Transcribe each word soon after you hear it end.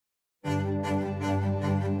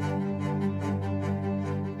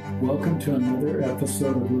Welcome to another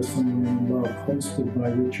episode of Listening in Love, hosted by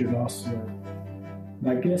Richard Ostler.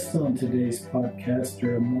 My guests on today's podcast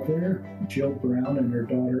are a mother, Jill Brown, and her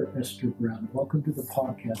daughter, Esther Brown. Welcome to the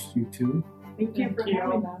podcast, you two. Thank you for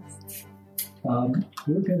having us.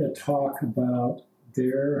 We're going to talk about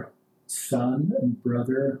their son and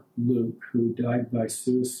brother, Luke, who died by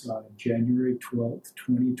suicide January 12th,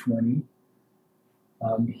 2020,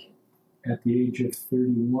 at the age of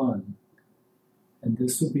 31. And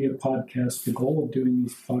this will be a podcast. The goal of doing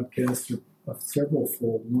these podcasts are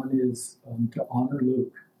several-fold. One is to honor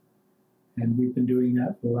Luke. And we've been doing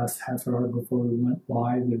that for the last half hour before we went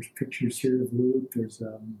live. There's pictures here of Luke. There's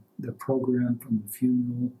the program from the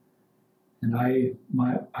funeral. And I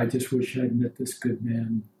just wish I'd met this good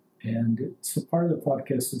man. And so part of the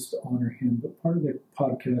podcast is to honor him, but part of the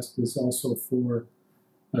podcast is also for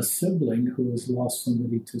a sibling who has lost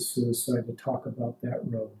somebody to suicide, to talk about that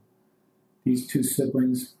road. These two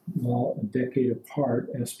siblings, while a decade apart,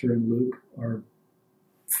 Esther and Luke, are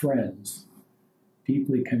friends,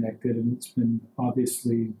 deeply connected, and it's been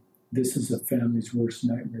obviously, this is a family's worst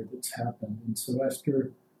nightmare that's happened. And so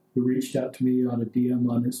Esther, who reached out to me on a DM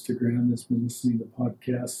on Instagram, has been listening to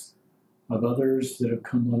podcasts of others that have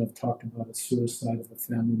come on, have talked about a suicide of a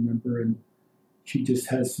family member, and she just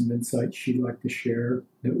has some insights she'd like to share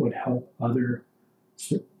that would help other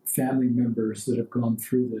family members that have gone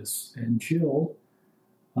through this. And Jill,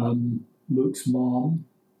 Luke's mom,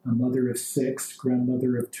 a mother of 6,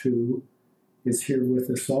 grandmother of 2, is here with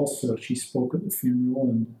us also. She spoke at the funeral,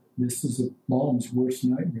 and this is a mom's worst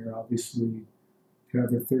nightmare, obviously, to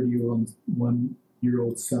have her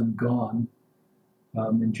 31-year-old son gone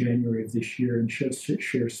in January of this year, and she'll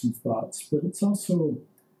share some thoughts. But it's also,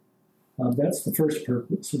 that's the first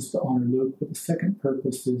purpose, is to honor Luke, but the second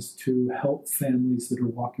purpose is to help families that are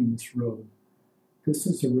walking this road. This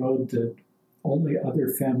is a road that only other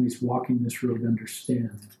families walking this road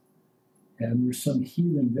understand. And there's some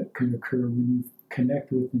healing that can occur when you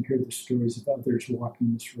connect with and hear the stories of others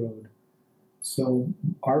walking this road. So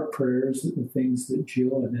our prayers that the things that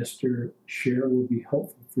Jill and Esther share will be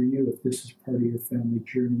helpful for you if this is part of your family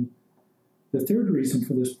journey. The third reason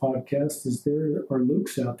for this podcast is there are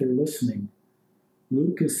Lukes out there listening.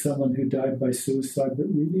 Luke is someone who died by suicide,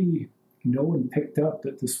 but really no one picked up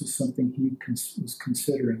that this was something he was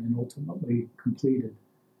considering and ultimately completed.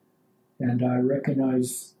 And I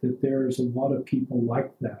recognize that there's a lot of people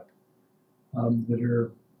like that, that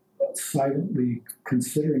are silently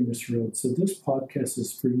considering this road. So this podcast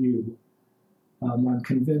is for you. I'm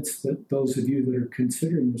convinced that those of you that are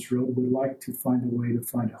considering this road would like to find a way to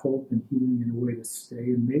find hope and healing and a way to stay.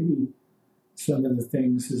 And maybe some of the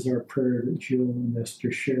things is our prayer that Jill and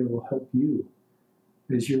Esther share will help you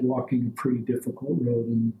as you're walking a pretty difficult road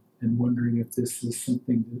and wondering if this is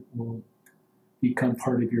something that will become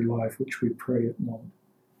part of your life, which we pray it won't.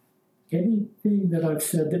 Anything that I've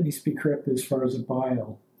said that needs to be corrected as far as a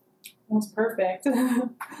bio? That's perfect.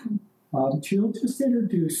 Jill, just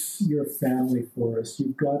introduce your family for us.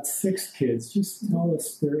 You've got 6 kids. Just tell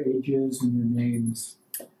us their ages and their names.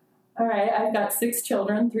 All right, I've got 6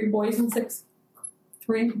 children, 3 boys and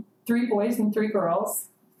 3 girls.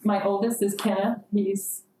 My oldest is Kenneth.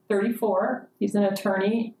 He's 34. He's an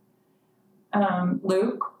attorney.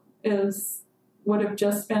 Luke would have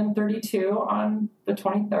just been 32 on the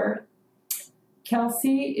 23rd.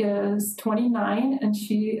 Kelsey is 29, and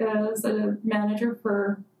she is a manager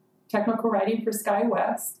for technical writing for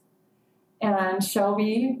SkyWest. And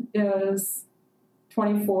Shelby is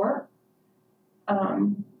 24.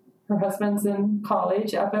 Her husband's in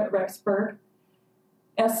college up at Rexburg.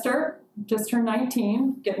 Esther just turned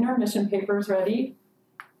 19, getting her mission papers ready.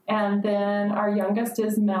 And then our youngest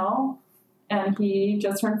is Mel, and he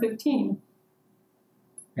just turned 15.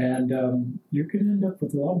 And you're going to end up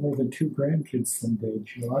with a lot more than 2 grandkids someday,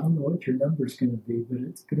 Jill. I don't know what your number's going to be, but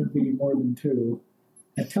it's going to be more than 2.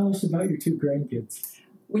 And tell us about your 2 grandkids.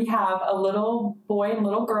 We have a little boy and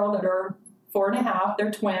little girl that are 4.5.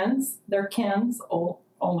 They're twins. They're Ken's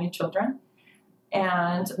only children.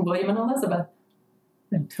 And William and Elizabeth.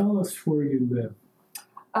 And tell us where you live.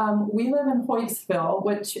 We live in Hoytsville,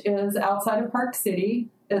 which is outside of Park City.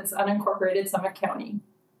 It's unincorporated Summit County.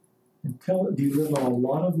 And do you live on a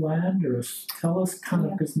lot of land, or tell us kind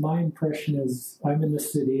of, because my impression is I'm in the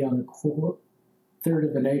city on a 1/3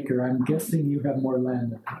 of an acre. I'm guessing you have more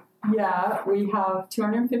land than that. Yeah, we have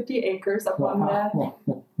 250 acres up on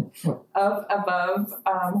above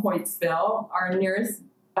Hoytsville. Our nearest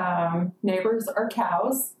neighbors are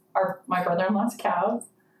cows. My brother-in-law's cows.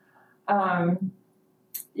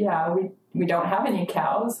 We don't have any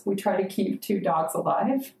cows. We try to keep 2 dogs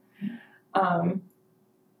alive.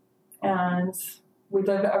 And we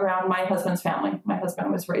live around my husband's family. My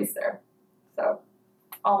husband was raised there. So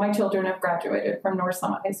all my children have graduated from North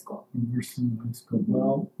Summit High School. From North Summit High School.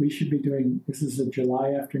 Well, we should be doing, this is a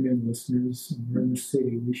July afternoon, listeners, and we're in the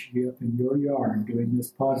city. We should be up in your yard doing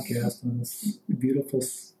this podcast on this beautiful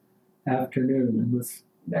afternoon with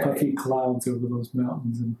puffy clouds over those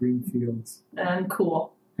mountains and green fields. And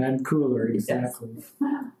cool. And cooler, exactly.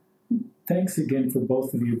 Yes. Thanks again for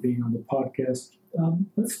both of you being on the podcast.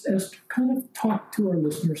 Let's kind of talk to our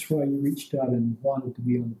listeners why you reached out and wanted to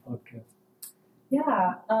be on the podcast.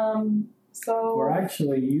 Yeah. Or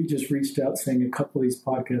actually, you just reached out saying a couple of these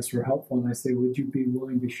podcasts were helpful, and I say, would you be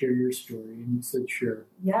willing to share your story? And you said, sure.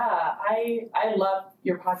 Yeah, I love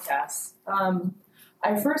your podcasts.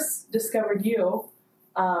 I first discovered you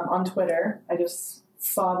on Twitter. I just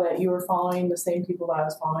saw that you were following the same people that I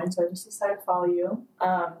was following, so I just decided to follow you.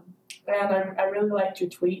 And I really liked your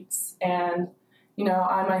tweets. And, you know,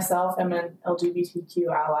 I myself am an LGBTQ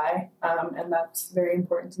ally, and that's very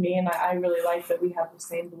important to me. And I really like that we have the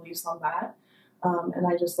same beliefs on that. And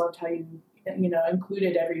I just loved how you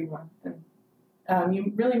included everyone. And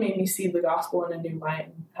you really made me see the gospel in a new light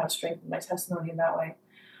and have strengthened my testimony in that way.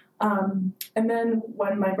 And then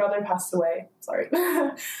when my brother passed away,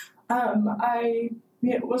 I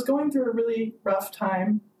was going through a really rough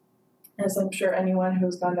time, as I'm sure anyone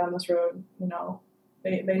who's gone down this road,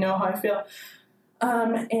 they know how I feel.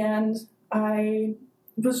 And I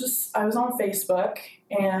was on Facebook,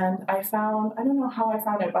 and I don't know how I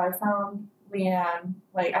found it, but I found Leanne.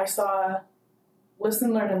 Like, I saw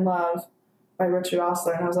Listen, Learn, and Love by Richard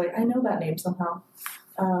Ostler, and I was like, I know that name somehow.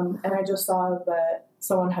 And I just saw that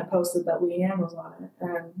someone had posted that Leanne was on it,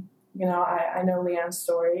 and I know Leanne's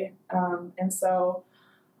story, and so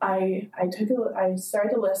I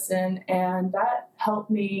started to listen, and that helped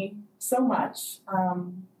me so much,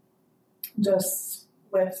 just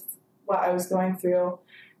with what I was going through.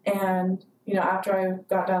 And after I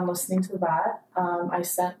got done listening to that, I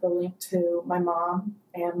sent the link to my mom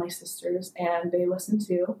and my sisters, and they listened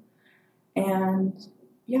too. And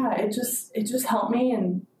yeah, it just helped me,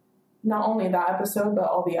 and not only that episode, but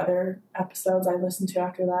all the other episodes I listened to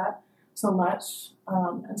after that so much.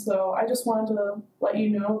 And so I just wanted to let you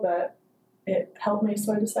know that it helped me,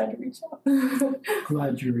 so I decided to reach out.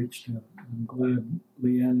 Glad you reached out. I'm glad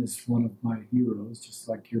Leanne is one of my heroes, just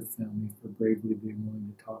like your family, for bravely being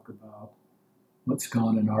willing to talk about what's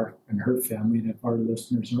gone in her family. And if our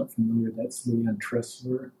listeners aren't familiar, that's Leanne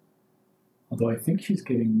Tressler. Although I think she's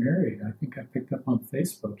getting married. I think I picked up on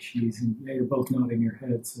Facebook. You're both nodding your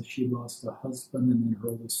heads. So she lost a husband and then her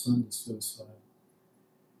oldest son to suicide.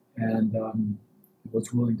 And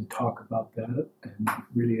was willing to talk about that and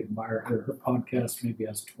really admire her. Her podcast maybe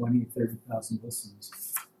has 20, 30,000 listens.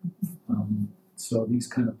 So these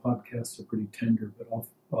kind of podcasts are pretty tender, but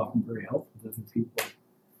often very helpful to other people.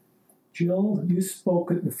 Jill, you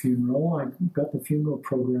spoke at the funeral. I got the funeral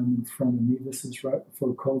program in front of me. This is right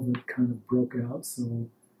before COVID kind of broke out. So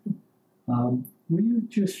will you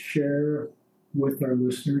just share with our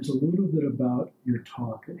listeners a little bit about your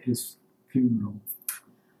talk at his funeral?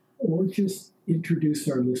 Or just introduce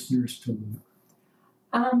our listeners to Luke.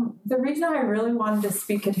 The reason I really wanted to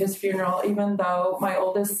speak at his funeral, even though my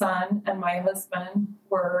oldest son and my husband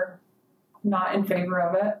were not in favor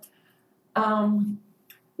of it,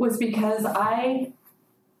 was because I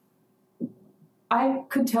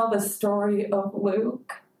could tell the story of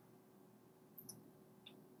Luke.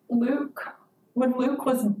 When Luke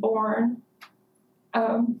was born,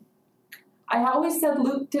 I always said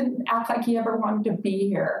Luke didn't act like he ever wanted to be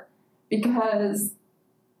here, because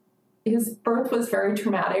his birth was very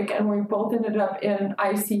traumatic, and we both ended up in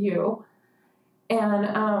ICU.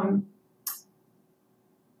 And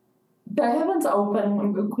the heavens opened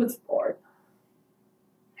when Luke was born.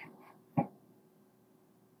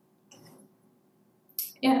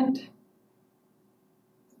 And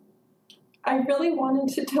I really wanted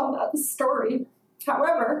to tell that story.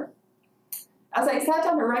 However, as I sat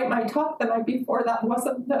down to write my talk the night before, that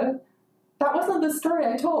wasn't the story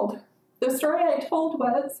I told. The story I told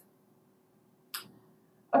was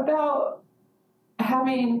about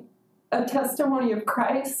having a testimony of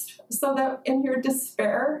Christ, so that in your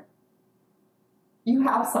despair, you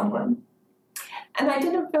have someone. And I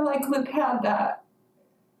didn't feel like Luke had that.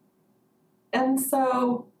 And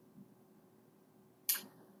so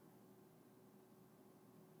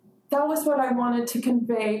that was what I wanted to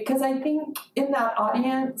convey, because I think in that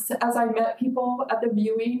audience, as I met people at the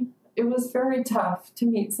viewing, it was very tough to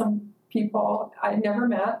meet some people I never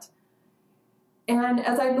met. And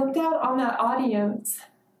as I looked out on that audience,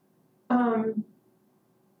 I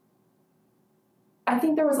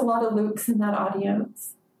think there was a lot of Lukes in that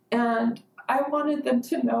audience. And I wanted them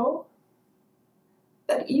to know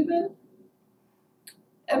that even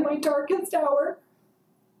at my darkest hour,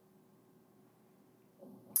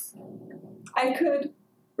 I could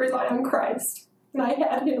rely on Christ, and I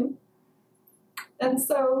had him. And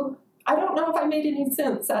so I don't know if I made any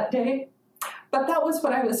sense that day, but that was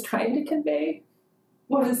what I was trying to convey,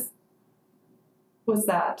 was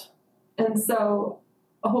that. And so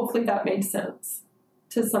hopefully that made sense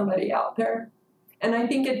to somebody out there. And I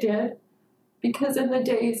think it did, because in the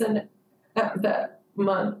days and the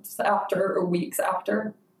months after or weeks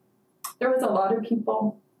after, there was a lot of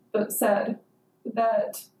people that said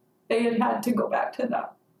that they had to go back to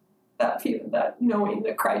that feeling, that knowing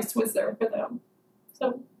that Christ was there for them.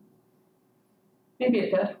 So maybe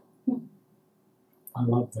it did. I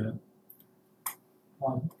love that.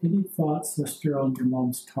 Any thoughts, sister, on your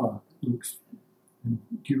mom's talk? Luke's, and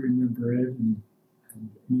do you remember it, and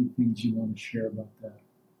any things you want to share about that?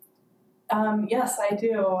 Yes, I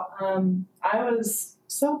do. I was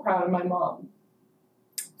so proud of my mom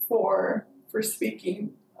for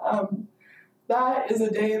speaking. That is a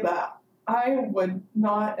day that I would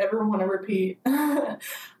not ever want to repeat.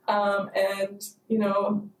 And, you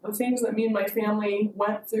know, the things that me and my family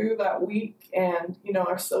went through that week and, you know,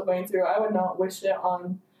 are still going through, I would not wish it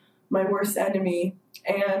on my worst enemy.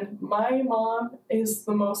 And my mom is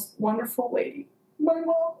the most wonderful lady. My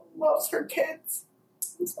mom loves her kids.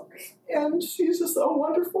 I'm sorry. And she's just a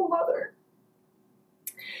wonderful mother.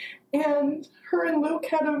 And her and Luke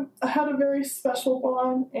had a very special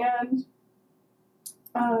bond. And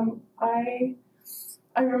I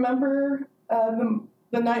remember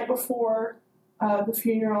the night before the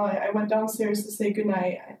funeral, I went downstairs to say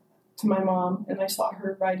goodnight to my mom, and I saw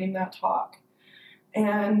her writing that talk.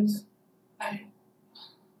 And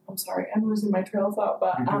I'm sorry, I'm losing my trail of thought,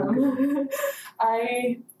 but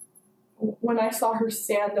when I saw her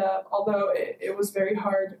stand up, although it was very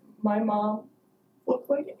hard, my mom looked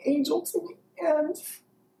like an angel to me. And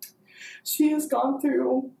she has gone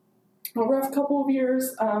through a rough couple of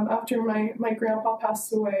years after my grandpa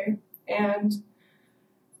passed away. And,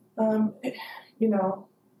 you know,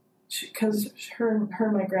 because her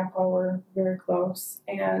and my grandpa were very close.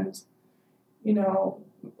 And, you know,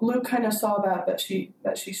 Luke kind of saw that she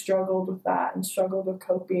struggled with that and struggled with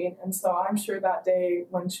coping. And so I'm sure that day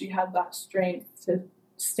when she had that strength to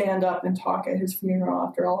stand up and talk at his funeral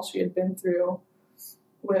after all she had been through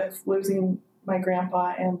with losing my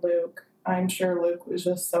grandpa and Luke, I'm sure Luke was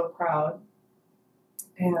just so proud.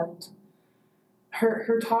 And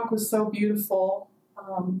her talk was so beautiful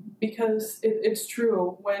because it's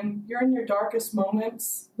true. When you're in your darkest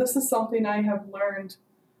moments, this is something I have learned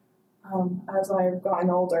as I've gotten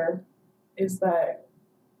older, is that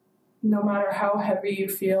no matter how heavy you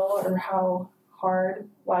feel or how hard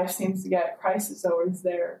life seems to get, Christ is always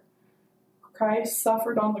there. Christ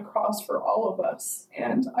suffered on the cross for all of us.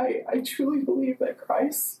 And I truly believe that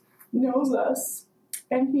Christ knows us,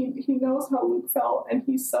 and he knows how Luke felt, and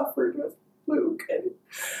he suffered with Luke. And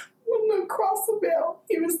when Luke crossed the veil,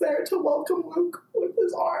 he was there to welcome Luke with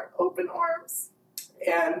his open arms.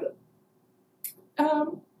 And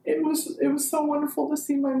it was so wonderful to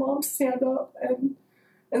see my mom stand up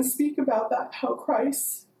and speak about that, how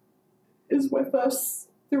Christ is with us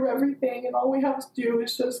through everything, and all we have to do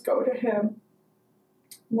is just go to him.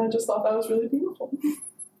 And I just thought that was really beautiful.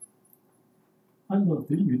 I love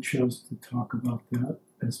that you chose to talk about that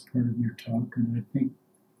as part of your talk, and I think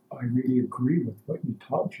I really agree with what you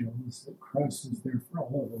taught, Jill, is that Christ is there for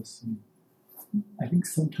all of us. And I think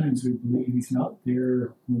sometimes we believe he's not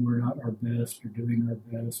there when we're not our best or doing our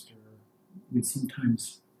best, or we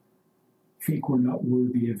sometimes think we're not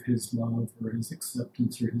worthy of his love or his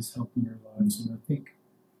acceptance or his help in our lives. And I think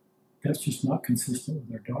that's just not consistent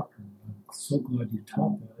with our doctrine. I'm so glad you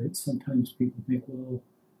taught that. Sometimes people think, well,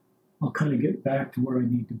 I'll kind of get back to where I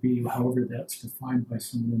need to be, however that's defined by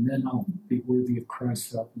someone, and then I'll be worthy of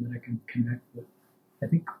Christ's help, and then I can connect with. I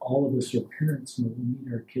think all of us are parents, and we'll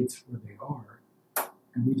meet our kids where they are,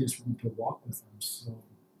 and we just want to walk with them. So,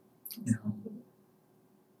 you know,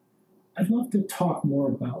 I'd love to talk more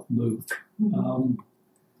about Luke.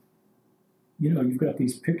 You know, you've got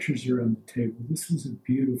these pictures here on the table. This is a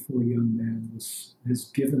beautiful young man, is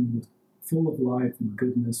given with full of life and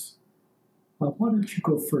goodness. Why don't you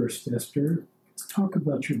go first, Esther? Let's talk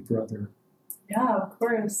about your brother. Yeah, of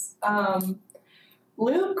course.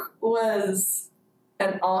 Luke was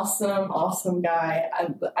an awesome guy.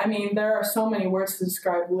 I mean, there are so many words to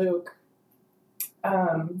describe Luke.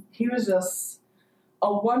 He was just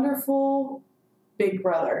a wonderful big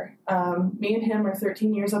brother. Me and him are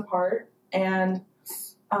 13 years apart, and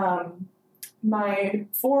my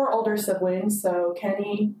 4 older siblings, so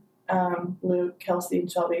Kenny, Luke, Kelsey,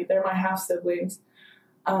 and Shelby. They're my half siblings.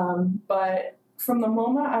 But from the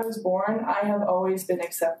moment I was born, I have always been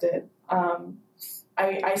accepted.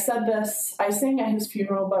 I said this, I sang at his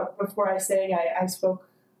funeral, but before I sang, I spoke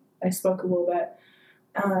a little bit.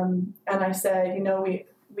 And I said,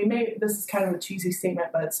 we may, this is kind of a cheesy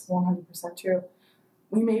statement, but it's 100% true.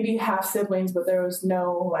 We may be half siblings, but there was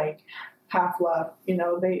no half love.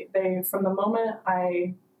 They from the moment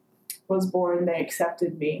I was born, they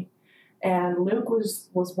accepted me. And Luke was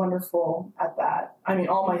wonderful at that. I mean,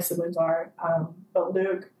 all my siblings are, but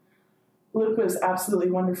Luke was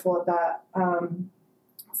absolutely wonderful at that.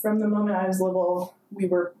 From the moment I was little, we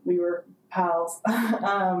were pals.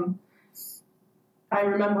 I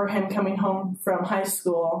remember him coming home from high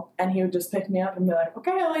school, and he would just pick me up and be like,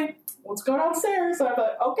 "Okay, Ellie, let's go downstairs." So I'd be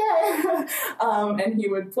like, "Okay," and he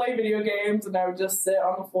would play video games, and I would just sit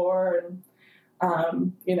on the floor and,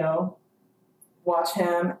 watch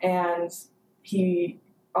him. And he,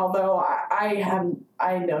 although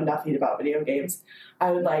I know nothing about video games,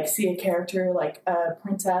 I would see a character like a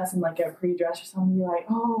princess in a pretty dress or something, and be like,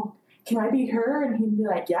 "Oh, can I be her?" And he'd be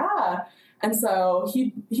like, "Yeah." And so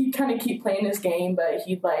he'd kind of keep playing his game, but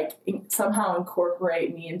he'd somehow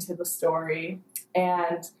incorporate me into the story.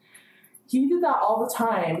 And he did that all the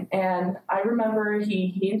time. And I remember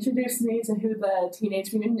he introduced me to who the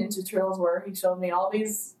Teenage Mutant Ninja Turtles were. He showed me all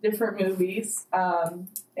these different movies.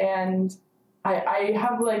 And I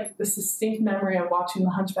have this distinct memory of watching The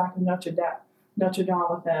Hunchback of Notre Dame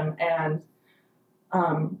with him. And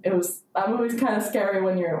that movie's kind of scary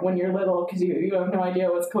when you're little, because you have no idea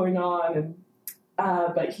what's going on. And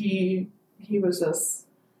but he was just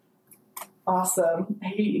awesome.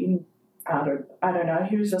 I don't know.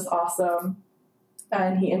 He was just awesome.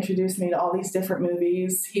 And he introduced me to all these different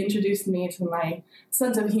movies. He introduced me to my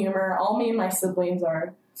sense of humor. All me and my siblings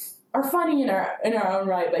are funny in our own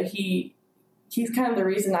right, but he's kind of the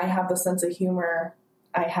reason I have the sense of humor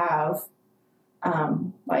I have.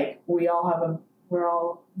 We're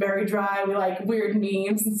all very dry. We like weird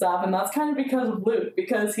memes and stuff, and that's kind of because of Luke,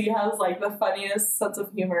 because he has the funniest sense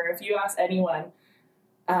of humor. If you ask anyone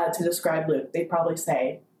to describe Luke, they'd probably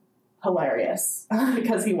say hilarious,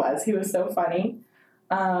 because he was so funny.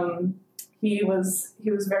 He was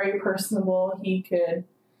very personable. He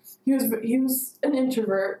was an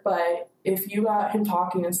introvert, but if you got him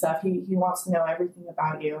talking and stuff, he wants to know everything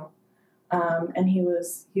about you. And he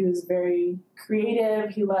was very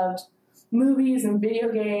creative. He loved movies and video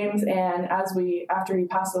games. And after he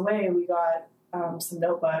passed away, we got some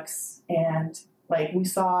notebooks, and we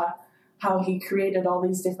saw how he created all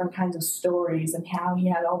these different kinds of stories, and how he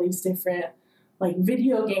had all these different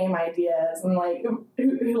video game ideas, and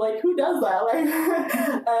who does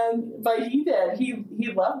that? But he did.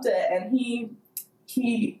 He loved it, and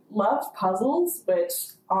he loved puzzles,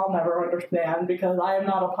 which I'll never understand because I am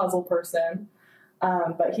not a puzzle person.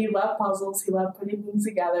 But he loved puzzles. He loved putting things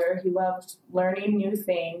together. He loved learning new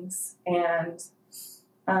things. And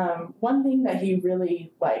one thing that he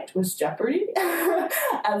really liked was Jeopardy.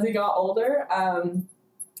 As he got older,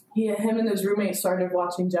 him and his roommate started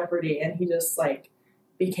watching Jeopardy, and he just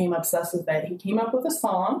became obsessed with it. He came up with a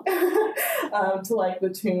song to the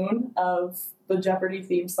tune of the Jeopardy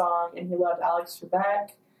theme song, and he loved Alex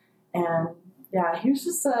Trebek. And yeah, he was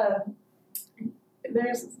just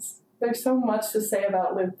there's so much to say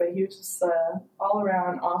about Luke, but he was just all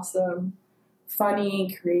around awesome,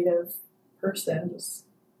 funny, creative person,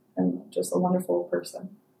 just a wonderful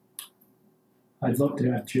person. I'd love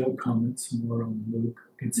to have Jill comment some more on Luke.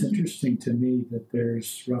 It's interesting to me that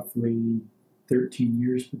there's roughly 13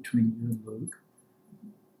 years between you and Luke.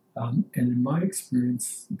 And in my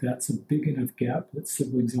experience, that's a big enough gap that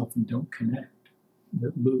siblings often don't connect.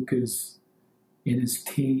 That Luke is in his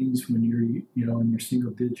teens when you're, in your single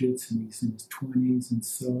digits, and he's in his 20s. And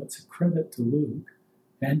so it's a credit to Luke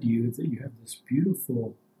and you that you have this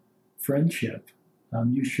beautiful friendship.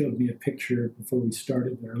 You showed me a picture before we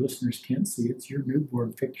started that our listeners can't see. It's your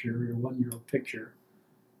newborn picture, your 1-year-old picture.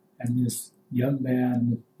 And this young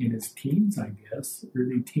man in his teens, I guess,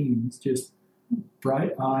 early teens, just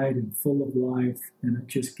bright-eyed and full of life. And it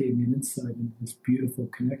just gave me an insight into this beautiful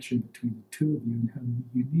connection between the two of you and how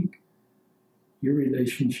unique your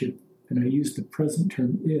relationship, and I use the present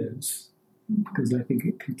term, is, because I think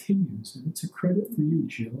it continues. And it's a credit for you,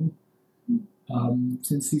 Jill.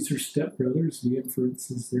 Since these are stepbrothers, the inference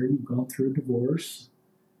is there you've gone through a divorce,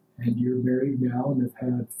 and you're married now and have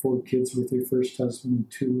had 4 kids with your first husband and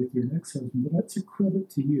 2 with your next husband. But that's a credit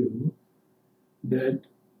to you that,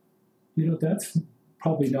 that's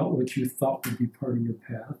probably not what you thought would be part of your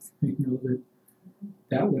path.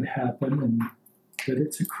 That would happen, and that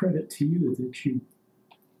it's a credit to you that you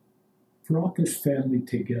brought this family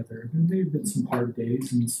together. There may have been some hard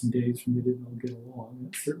days and some days when they didn't all get along.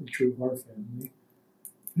 That's certainly true of our family.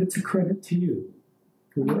 But it's a credit to you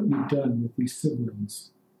for what you've done with these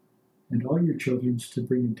siblings and all your children's to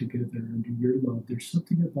bring them together under your love. There's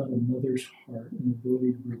something about a mother's heart and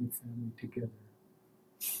ability to bring a family together.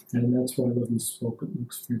 And that's why I love you spoke at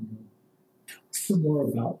Luke's funeral. Tell us some more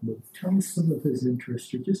about Luke. Tell us some of his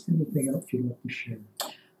interests or just anything else you'd like to share.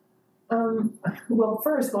 Well,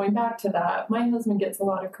 first, going back to that, my husband gets a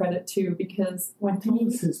lot of credit too because when What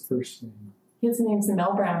was his first name? his name's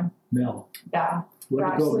Mel Brown. Mel. Yeah. Way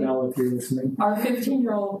to go, Mel, if you're listening. Our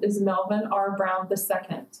 15-year-old is Melvin R. Brown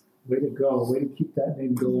II. Way to go. Way to keep that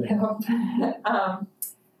name going. Yep.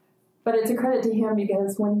 But it's a credit to him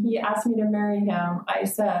because when he asked me to marry him, I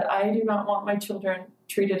said, I do not want my children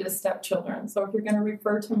treated as stepchildren. So if you're going to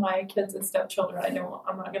refer to my kids as stepchildren,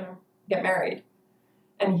 I'm not going to get married.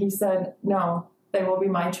 And he said, no, they will be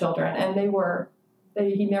my children. And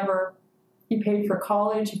he paid for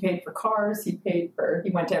college, he paid for cars, he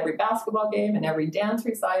went to every basketball game and every dance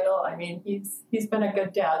recital. I mean, he's been a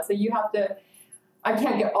good dad. So I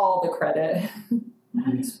can't get all the credit.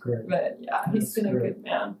 That's great. But yeah, he's been a good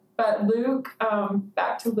man. But Luke,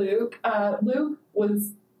 back to Luke, Luke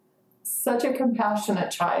was such a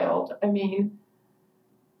compassionate child. I mean,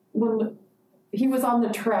 when he was on the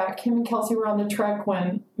trek, him and Kelsey were on the trek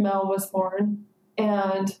when Mel was born,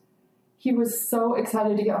 and he was so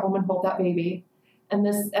excited to get home and hold that baby.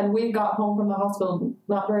 And we got home from the hospital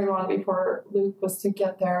not very long before Luke was to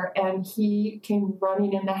get there, and he came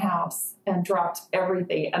running in the house and dropped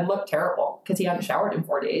everything and looked terrible because he hadn't showered in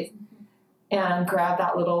 4 days, and grabbed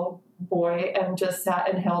that little boy and just sat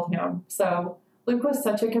and held him. So Luke was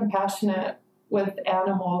such a compassionate with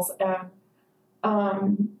animals, and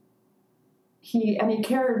he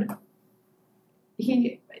cared.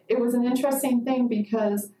 It was an interesting thing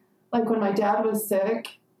because, like, when my dad was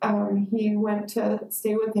sick, he went to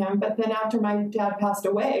stay with him. But then after my dad passed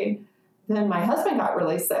away, then my husband got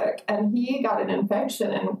really sick, and he got an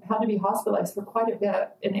infection and had to be hospitalized for quite a bit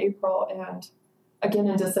in April and again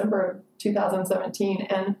in December of 2017.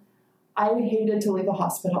 And I hated to leave the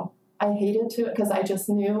hospital. I hated to, because I just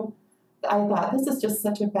knew, I thought, this is just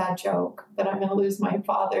such a bad joke that I'm going to lose my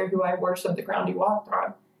father, who I worshiped, the ground he walked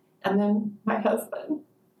on, and then my husband.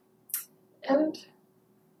 And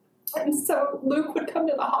so Luke would come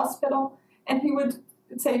to the hospital, and he would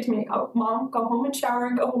say to me, oh, Mom, go home and shower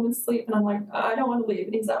and go home and sleep. And I'm like, I don't want to leave.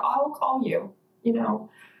 And he said, I'll call you,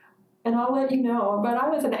 and I'll let you know. But I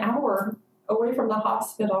was an hour away from the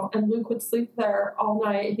hospital, and Luke would sleep there all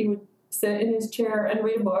night. He would sit in his chair and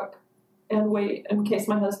read a book and wait in case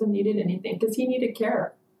my husband needed anything, because he needed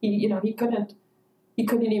care. He couldn't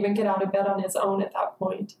even get out of bed on his own at that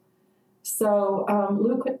point. So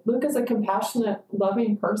Luke is a compassionate,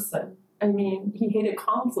 loving person. I mean, he hated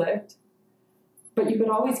conflict, but you could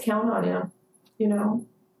always count on him,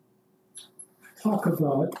 Talk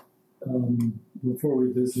about, before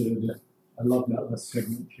we visited it, I love that last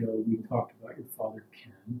segment, Joe. We talked about your father,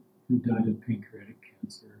 Ken, who died of pancreatic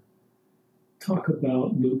cancer. Talk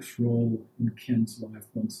about Luke's role in Ken's life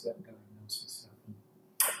once that diagnosis happened.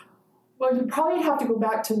 Well, you probably have to go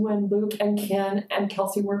back to when Luke and Ken and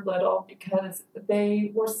Kelsey were little, because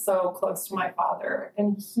they were so close to my father.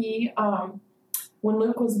 And he, when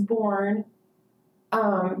Luke was born,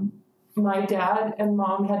 my dad and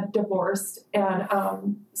mom had divorced.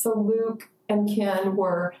 And so Luke and Ken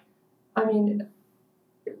were,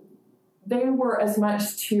 they were as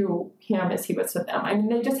much to him as he was to them. I mean,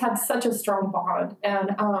 they just had such a strong bond.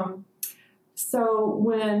 And so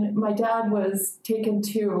when my dad was taken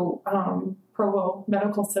to Provo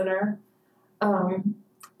Medical Center,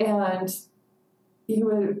 and he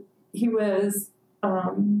was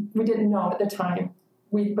we didn't know at the time,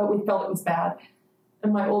 but we felt it was bad.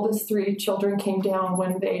 And my oldest 3 children came down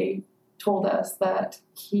when they told us that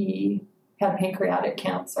he had pancreatic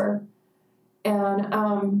cancer. And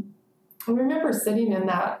I remember sitting in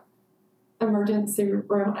that emergency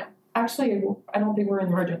room. Actually, I don't think we're in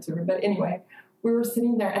the emergency room, but anyway, we were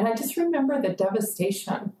sitting there, and I just remember the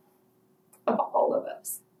devastation of all of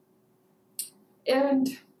us.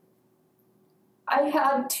 And I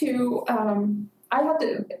had to,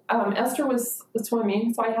 Esther was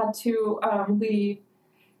swimming, so I had to leave.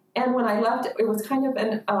 And when I left, it was kind of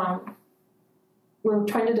we were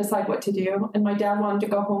trying to decide what to do, and my dad wanted to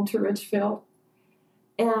go home to Richfield.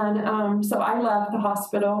 And so I left the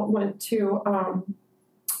hospital, went to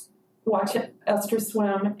watch Esther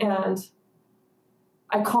swim, and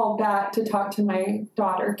I called back to talk to my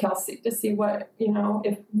daughter, Kelsey, to see what,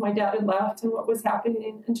 if my dad had left and what was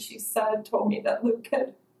happening. And she told me that Luke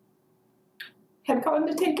had gone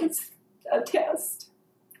to take a test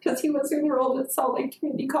because he was enrolled at Salt Lake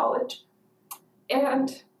Community College.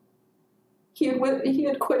 And he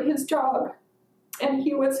had quit his job, and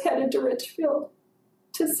he was headed to Richfield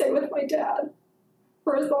to stay with my dad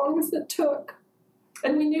for as long as it took.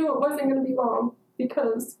 And we knew it wasn't going to be long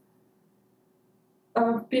because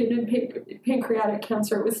of being in pancreatic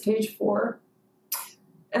cancer. It was stage 4.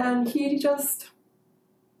 And he just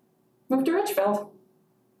moved to Richfield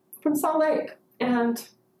from Salt Lake and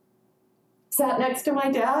sat next to my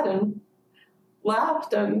dad and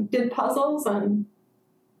laughed and did puzzles. And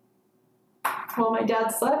while my dad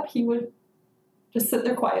slept, he would just sit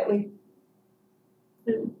there quietly.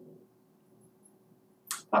 And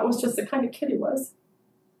that was just the kind of kid he was.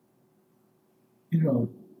 You know,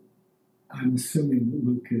 I'm assuming that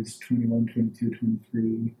Luke is 21, 22,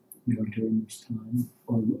 23, during this time,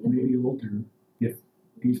 or maybe older. If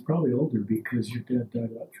he's probably older because your dad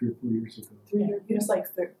died about 3 or 4 years ago. He was like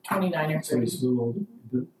 29 or 30. So he's still old.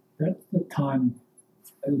 But that's the time,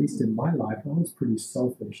 at least in my life, I was pretty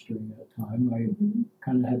selfish during that time. I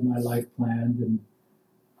kind of had my life planned, and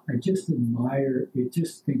I just admire it.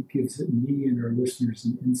 Just think gives it me and our listeners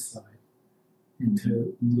an insight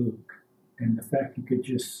into Luke, and the fact he could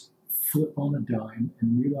just flip on a dime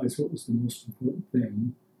and realize what was the most important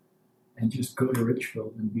thing, and just go to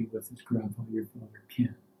Richfield and be with his grandpa, your father,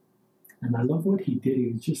 Ken. And I love what he did.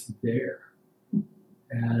 He was just there,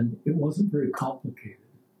 and it wasn't very complicated.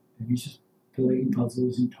 And he's just playing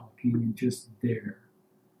puzzles and talking and just there.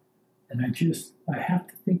 And I have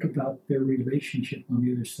to think about their relationship on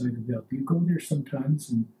the other side of the veil. Do you go there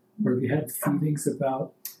sometimes, or have you had feelings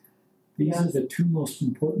about these are the two most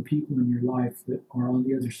important people in your life that are on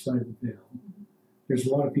the other side of the veil? There's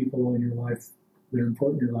a lot of people in your life that are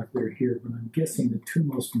important in your life that are here, but I'm guessing the two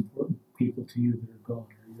most important people to you that are gone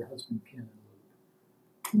are your husband, Ken,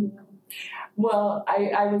 and Luke. Yeah. Well,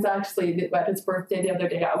 I was actually at his birthday the other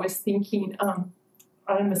day. I was thinking, I'm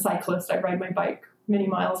a cyclist. I ride my bike many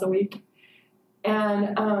miles a week,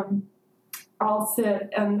 and I'll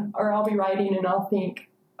sit or I'll be riding and I'll think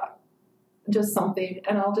just something,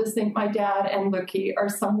 and I'll just think my dad and Lukey are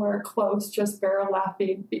somewhere close, just barrel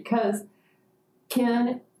laughing, because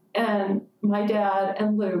Ken and my dad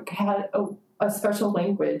and Luke had a special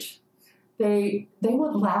language. They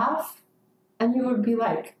would laugh, and you would be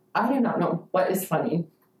like, I do not know what is funny,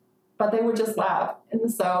 but they would just laugh.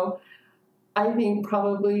 And so I think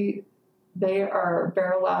probably they are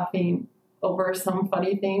barrel laughing over some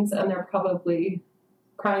funny things, and they're probably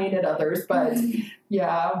crying at others. But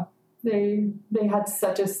yeah, they had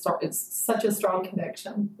such a strong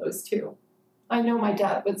connection, those two. I know my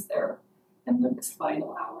dad was there in Luke's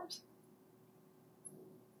final hours.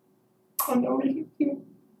 I know he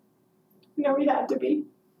had to be.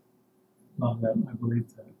 Love that. I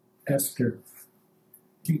believe that. Esther,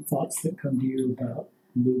 any thoughts that come to you about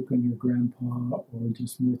Luke and your grandpa, or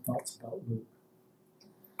just more thoughts about Luke?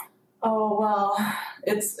 Oh, well,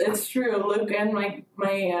 it's true. Luke and my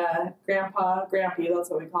grandpa, Grampy, that's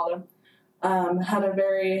what we called him, had a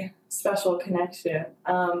very special connection.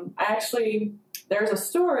 There's a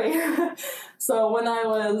story. So when I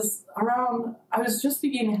was just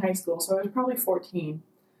beginning high school, so I was probably 14.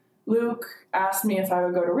 Luke asked me if I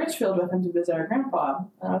would go to Richfield with him to visit our grandpa.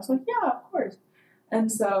 And I was like, yeah, of course.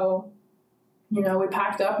 And so, we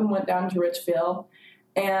packed up and went down to Richfield.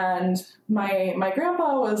 And my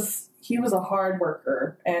grandpa was a hard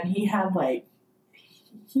worker, and he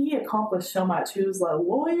accomplished so much. He was a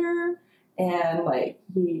lawyer, and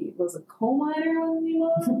he was a coal miner when he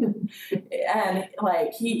was, and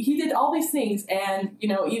he did all these things. And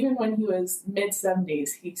even when he was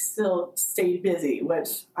mid-70s, he still stayed busy,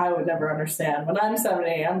 which I would never understand. When I'm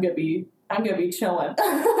 70, I'm gonna be chilling.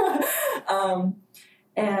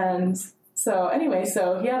 And so anyway,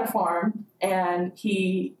 so he had a farm, and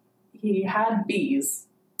he had bees,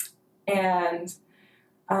 and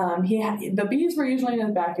the bees were usually in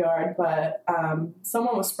his backyard, but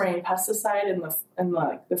someone was spraying pesticide in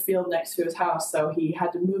the field next to his house, so he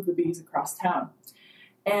had to move the bees across town.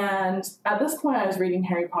 And at this point, I was reading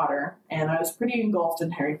Harry Potter, and I was pretty engulfed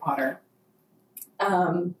in Harry Potter.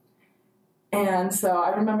 And so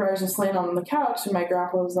I remember I was just laying on the couch, and my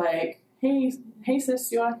grandpa was like, hey sis,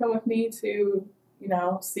 do you want to come with me to,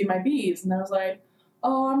 see my bees? And I was like,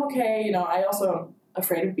 oh, I'm okay. I also am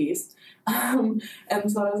afraid of bees. And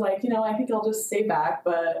so I was like, I think I'll just stay back.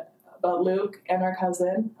 But Luke and our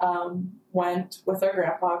cousin went with our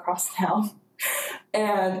grandpa across town.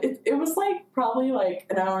 And it was probably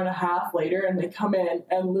an hour and a half later, and they come in,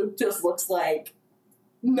 and Luke just looks like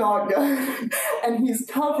not good. And he's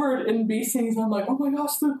covered in bee stings. I'm like, oh my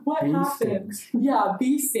gosh, Luke, what happened? Yeah,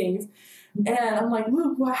 bee stings. And I'm like,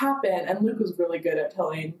 Luke, what happened? And Luke was really good at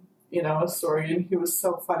telling, a story, and he was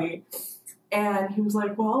so funny. And he was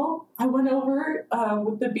like, well, I went over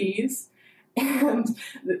with the bees, and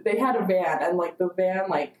they had a van, and like the van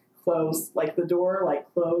like closed, like the door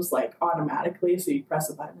like closed like automatically, so you press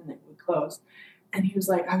a button and it would close. And he was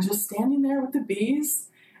like, I was just standing there with the bees,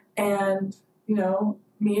 and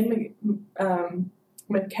me and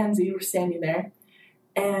Mackenzie were standing there,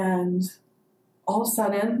 and all of a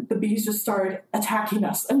sudden the bees just started attacking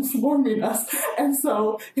us and swarming us. And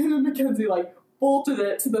so him and Mackenzie like bolted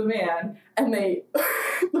it to the van, and the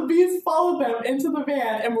bees followed them into the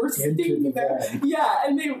van and were stinging them. Yeah,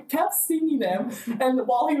 and they kept stinging them. And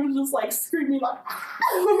while he was just like screaming, like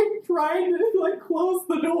trying to like close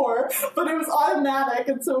the door, but it was automatic,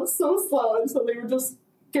 and so it was so slow, and so they were just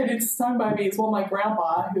getting stung by bees. Well, my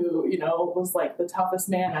grandpa, who was like the toughest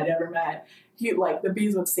man I'd ever met, he like the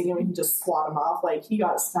bees would sting him and he'd just swat them off. Like he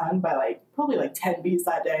got stung by like probably like 10 bees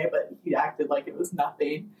that day, but he acted like it was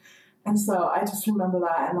nothing. And so I just remember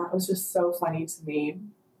that, and that was just so funny to me.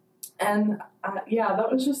 And that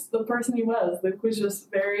was just the person he was. Luke was just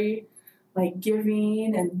very like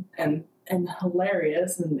giving and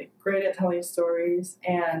hilarious and great at telling stories.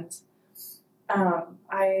 And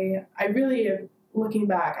I really, looking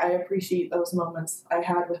back, I appreciate those moments I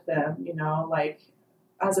had with them. Like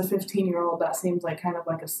as a 15-year-old, that seems like kind of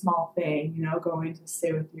like a small thing. Going to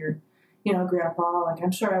stay with your, grandpa. Like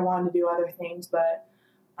I'm sure I wanted to do other things, but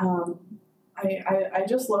I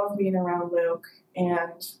just love being around Luke,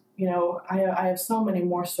 and I have so many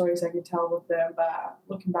more stories I could tell with them, but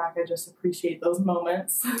looking back, I just appreciate those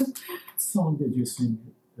moments. What song did you sing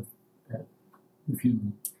at the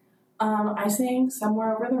funeral? I sang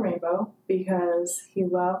Somewhere Over the Rainbow because he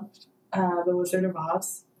loved The Wizard of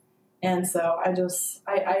Oz, and so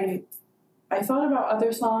I thought about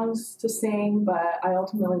other songs to sing, but I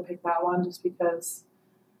ultimately picked that one just because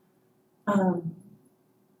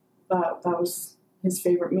that was his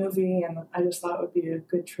favorite movie, and I just thought it would be a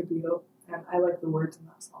good tribute, and I like the words in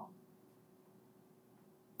that song.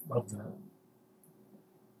 Love that.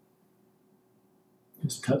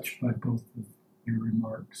 Just touched by both of your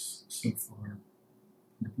remarks so far.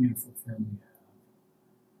 The beautiful family you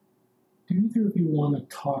have. Do either of you want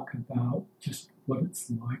to talk about just what it's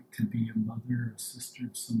like to be a mother or a sister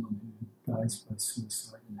of someone who dies by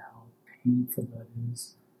suicide and how painful that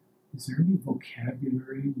is? Is there any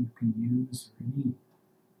vocabulary you can use, or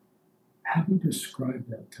how do you describe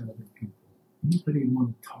that to other people? Anybody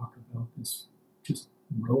want to talk about this just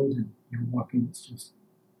road that you're walking? It's just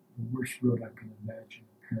the worst road I can imagine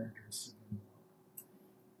a parent or a sibling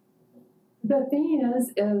walk. The thing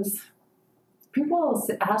is people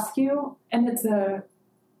ask you, and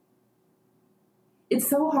it's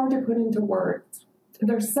so hard to put into words.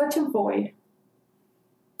 There's such a void.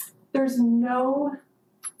 There's no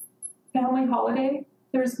family holiday.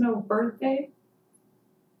 There's no birthday.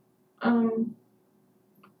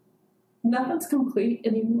 Nothing's complete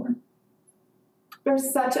anymore.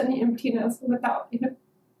 There's such an emptiness without him.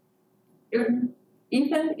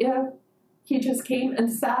 Even if he just came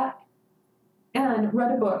and sat and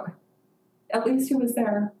read a book, at least he was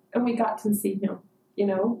there and we got to see him,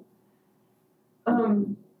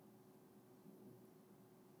 And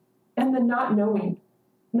the not knowing,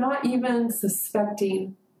 not even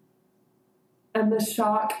suspecting, and the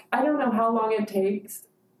shock. I don't know how long it takes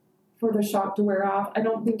for the shock to wear off. I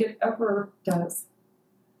don't think it ever does.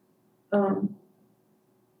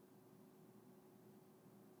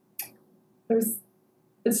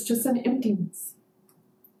 It's just an emptiness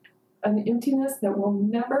that will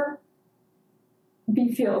never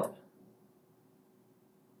be filled.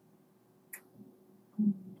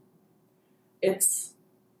 It's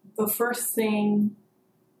the first thing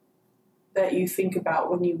that you think about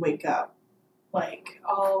when you wake up. Like,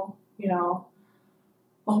 I'll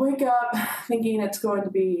wake up thinking it's going to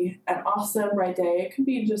be an awesome, bright day. It could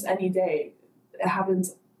be just any day. It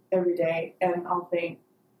happens every day. And I'll think,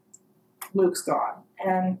 Luke's gone.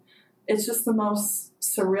 And it's just the most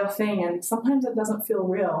surreal thing. And sometimes it doesn't feel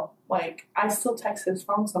real. Like, I still text his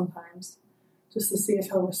phone sometimes just to see if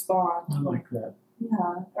he'll respond. I like that.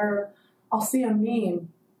 Yeah. Or I'll see a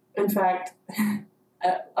meme. In fact,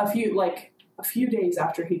 a few days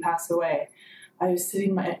after he passed away, I was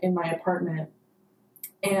sitting in my apartment,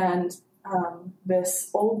 and this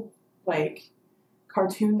old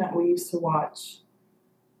cartoon that we used to watch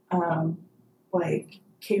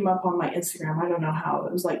came up on my Instagram. I don't know how.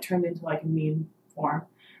 It was turned into a meme form,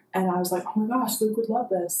 and I was like, oh my gosh, Luke would love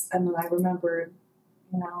this. And then I remembered,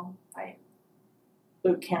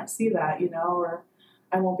 Luke can't see that, or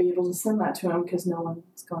I won't be able to send that to him because no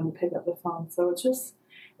one's going to pick up the phone. So it's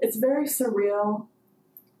very surreal,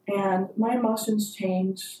 and my emotions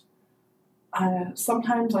change.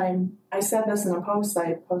 Sometimes I said this in a post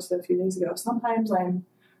I posted a few days ago, sometimes I'm,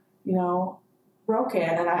 broken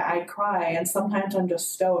and I cry, and sometimes I'm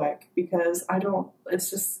just stoic because it's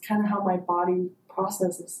just kind of how my body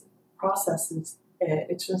processes it.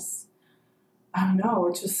 It's just, I don't know,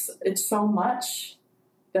 it's so much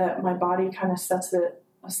that my body kind of sets it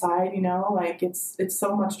aside, like it's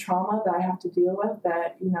so much trauma that I have to deal with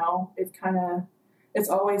that, it's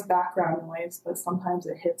always background noise, but sometimes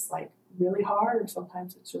it hits like really hard, or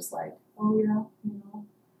sometimes it's just like, oh yeah,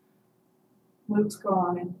 Luke's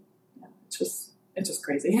gone, and yeah, it's just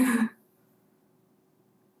crazy. I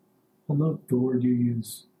love the word you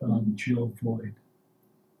use, Jill Void.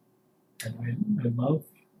 And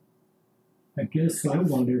I guess I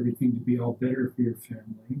want everything to be all better for your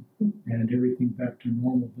family and everything back to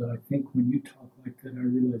normal, but I think when you talk like that, I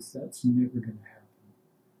realize that's never going to happen.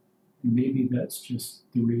 And maybe that's just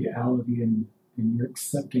the reality, and you're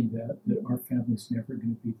accepting that our family's never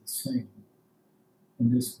going to be the same.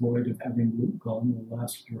 And this void of having Luke gone will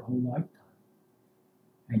last your whole lifetime.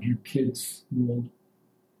 And your kids' lifetime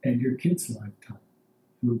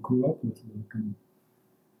who grew up with Luke.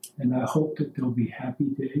 And I hope that there'll be happy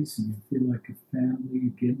days and you feel like a family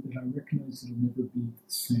again, but I recognize it'll never be the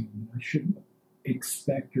same. I shouldn't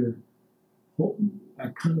expect or hope. I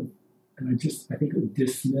think it would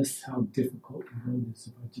dismiss how difficult the road is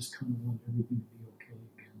if I just kind of want everything to be okay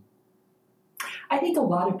again. I think a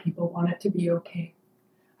lot of people want it to be okay.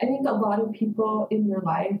 I think a lot of people in your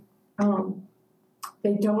life,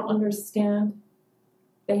 they don't understand.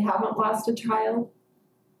 They haven't lost a child.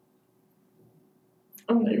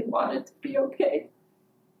 And they want it to be okay.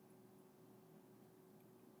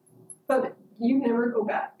 But you never go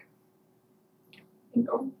back.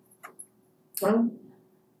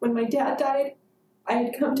 When my dad died, I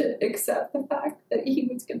had come to accept the fact that he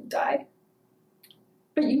was going to die.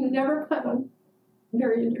 But you never plan on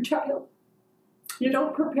burying your child. You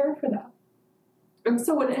don't prepare for that. And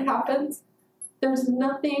so when it happens, there's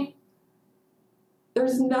nothing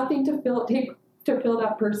to fill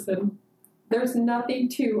that person. There's nothing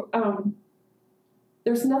to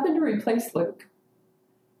replace Luke.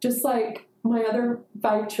 Just like my other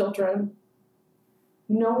 5 children,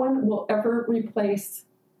 no one will ever replace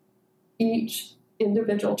each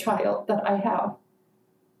individual child that I have.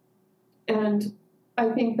 And I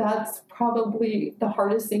think that's probably the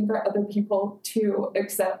hardest thing for other people to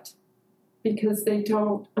accept, because they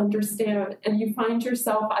don't understand. And you find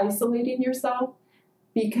yourself isolating yourself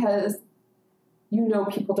because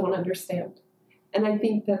people don't understand. And I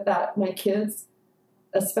think that my kids,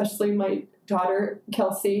 especially my daughter,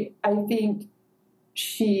 Kelsey, I think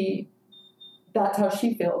that's how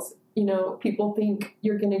she feels. People think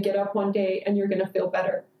you're going to get up one day and you're going to feel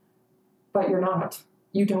better, but you're not.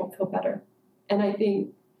 You don't feel better. And I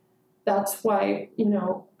think that's why,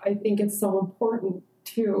 I think it's so important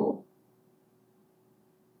to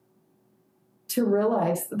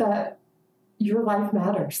realize that your life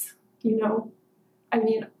matters. No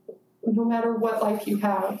matter what life you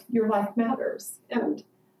have, your life matters. And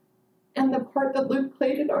the part that Luke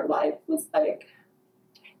played in our life was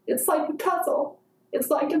it's like a puzzle. It's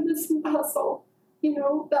like a missing puzzle.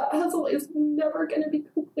 That puzzle is never going to be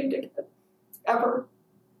completed, ever.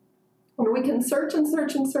 And we can search and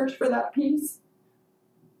search and search for that piece,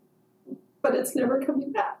 but it's never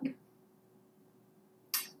coming back.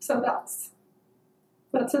 So that's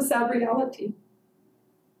a sad reality.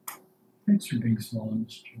 Thanks for being so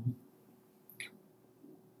honest, Julie.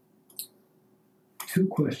 2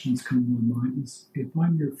 questions come to my mind. If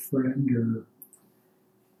I'm your friend or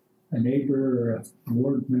a neighbor or a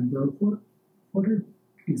board member,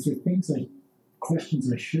 is there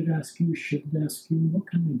questions I should ask you, shouldn't ask you? What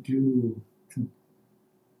can I do to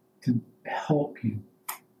help you?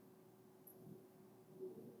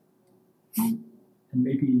 And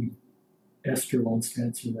maybe Esther wants to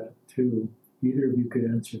answer that too. Either of you could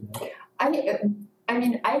answer that. I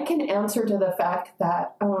can answer to the fact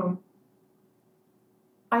that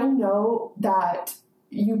I know that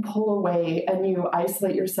you pull away and you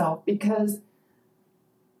isolate yourself because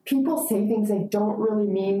people say things they don't really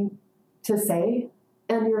mean to say,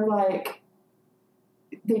 and you're like,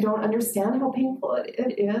 they don't understand how painful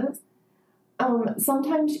it is.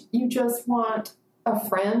 Sometimes you just want a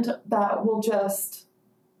friend that will just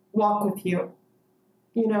walk with you,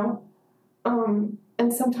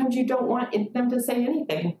 and sometimes you don't want them to say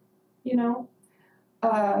anything,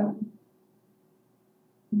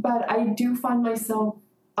 but I do find myself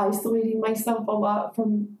isolating myself a lot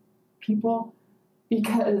from people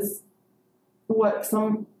because what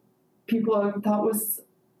some people have thought was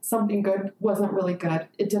something good wasn't really good.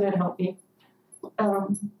 It didn't help me.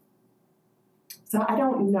 So I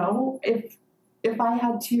don't know if I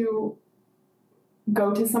had to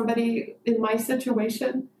go to somebody in my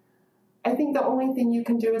situation. I think the only thing you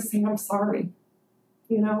can do is say, I'm sorry,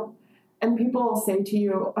 and people will say to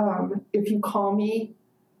you, if you call me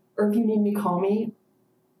or if you need me, call me.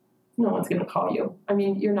 No one's going to call you. I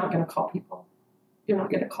mean, you're not going to call people. You're not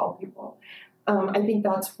going to call people. I think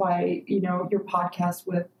that's why, your podcast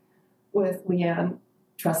with Leanne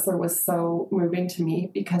Tressler was so moving to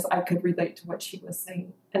me because I could relate to what she was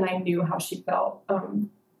saying and I knew how she felt.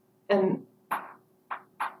 And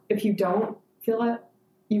if you don't feel it,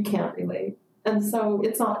 you can't relate. And so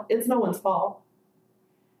it's no one's fault.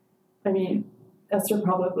 I mean, Esther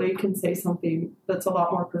probably can say something that's a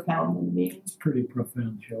lot more profound than me. It's pretty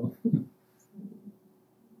profound, Jill.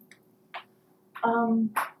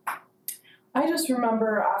 I just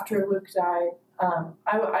remember after Luke died,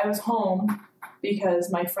 I was home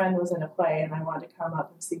because my friend was in a play and I wanted to come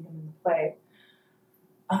up and see him in the play.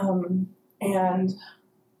 And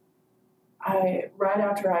right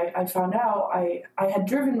after I found out, I had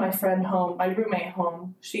driven my friend home, my roommate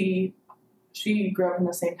home. She grew up in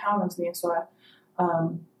the same town as me, so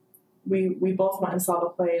we both went and saw the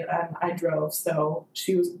play, and I drove. So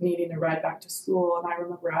she was needing a ride back to school, and I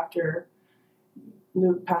remember after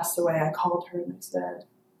Luke passed away, I called her and I said,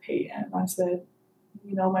 Peyton, I said,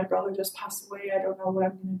 my brother just passed away. I don't know what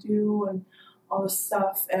I'm going to do, and all this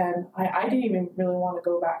stuff. And I didn't even really want to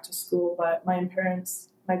go back to school, but my parents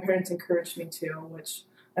encouraged me to, which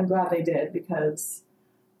I'm glad they did because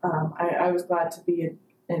I was glad to be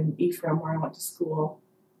in Ephraim where I went to school.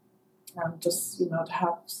 Just, to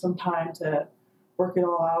have some time to work it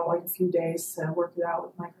all out, like a few days to work it out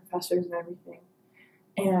with my professors and everything.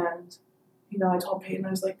 And, I told Peyton, I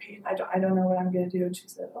was like, Peyton, I don't know what I'm going to do. And she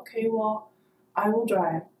said, okay, well, I will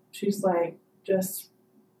drive. She's like, just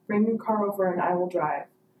bring your car over and I will drive.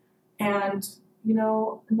 And,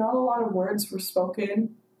 not a lot of words were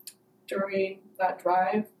spoken during that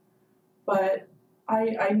drive, but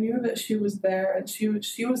I knew that she was there and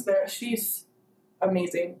she was there. She's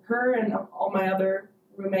amazing. Her and all my other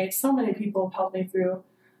roommates, so many people have helped me through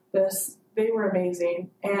this. They were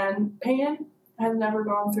amazing. And Peyton has never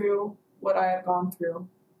gone through what I have gone through.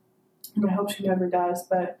 And I hope she never does.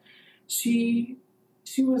 But she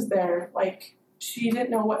was there. Like, she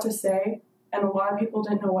didn't know what to say. And a lot of people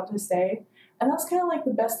didn't know what to say. And that's kind of like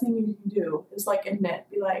the best thing you can do is like admit,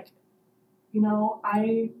 be like,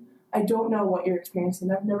 I don't know what you're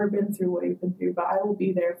experiencing. I've never been through what you've been through, but I will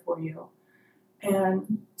be there for you.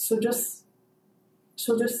 And so just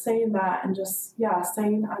saying that and just,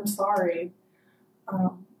 saying I'm sorry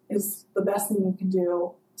is the best thing you can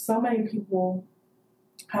do. So many people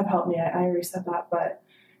have helped me. I already said that, but,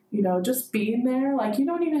 just being there, like, you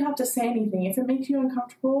don't even have to say anything. If it makes you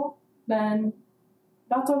uncomfortable, then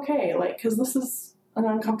that's okay. Like, because this is an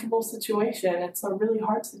uncomfortable situation. It's a really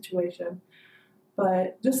hard situation.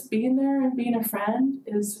 But just being there and being a friend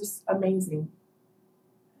is just amazing.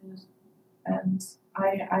 And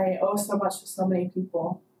I owe so much to so many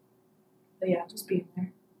people. But just being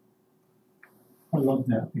there. I love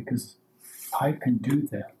that because I can do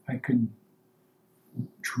that. I can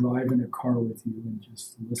drive in a car with you and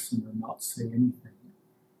just listen or not say anything.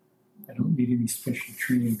 I don't need any special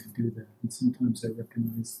training to do that. And sometimes I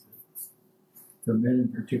recognize that for men in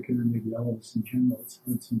particular, maybe all of us in general, it's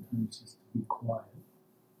hard sometimes just to be quiet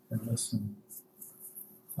and listen.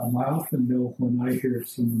 I often know when I hear of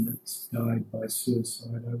someone that's died by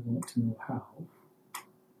suicide, I want to know how.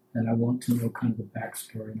 And I want to know kind of the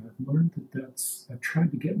backstory. And I've learned I've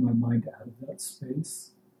tried to get my mind out of that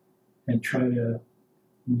space and try to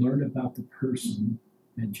learn about the person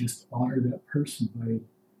and just honor that person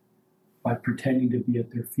by pretending to be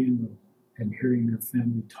at their funeral and hearing their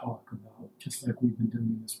family talk about, just like we've been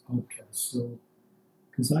doing in this podcast. So,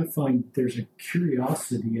 because I find there's a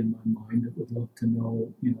curiosity in my mind that would love to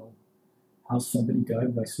know, how somebody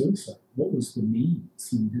died by suicide. What was the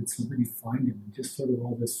means? And did somebody find him? And just sort of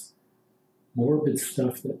all this morbid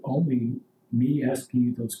stuff that only me asking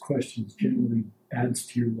you those questions generally adds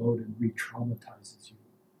to your load and re-traumatizes you.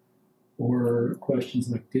 Or questions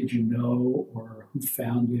like, did you know? Or who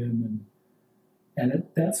found him? And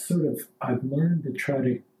that's sort of, I've learned to try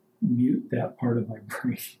to mute that part of my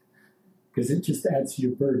brain because it just adds to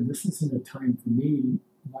your burden. This isn't a time for me,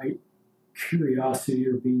 my curiosity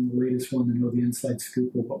or being the latest one to know the inside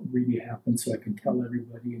scoop of what really happened so I can tell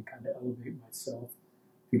everybody and kind of elevate myself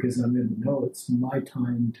because I'm in the know. It's my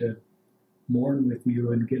time to mourn with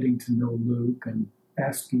you and getting to know Luke and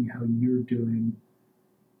asking how you're doing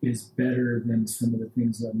is better than some of the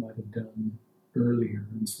things I might have done earlier.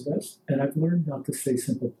 And so and I've learned not to say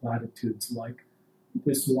simple platitudes like,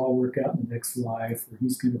 this will all work out in the next life, or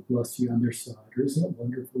he's going to bless you on their side, or isn't it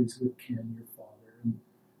wonderful he's with Ken, your father? And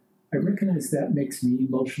I recognize that makes me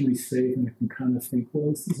emotionally safe, and I can kind of think,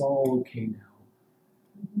 well, this is all okay now.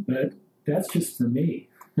 But that's just for me.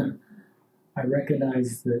 I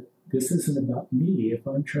recognize that this isn't about me if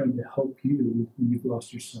I'm trying to help you when you've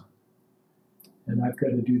lost your son. And I've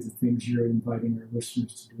got to do the things you're inviting our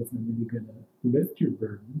listeners to do if I'm really going to lift your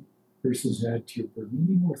burden versus add to your burden.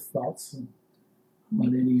 Any more thoughts on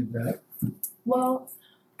any of that? Well,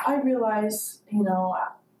 I realize,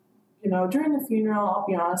 during the funeral, I'll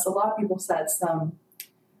be honest, a lot of people said some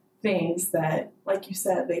things that, like you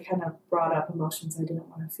said, they kind of brought up emotions I didn't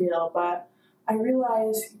want to feel. But I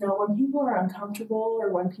realize, when people are uncomfortable or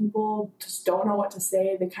when people just don't know what to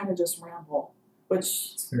say, they kind of just ramble,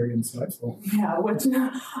 which... It's very insightful. Yeah, which,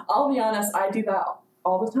 I'll be honest, I do that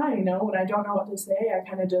all the time, when I don't know what to say, I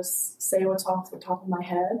kind of just say what's off the top of my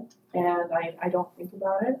head, and I don't think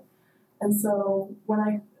about it. And so when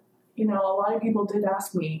a lot of people did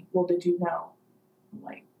ask me, well, did you know? I'm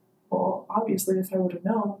like, well, obviously, if I would have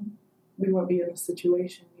known, we wouldn't be in this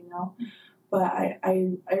situation, But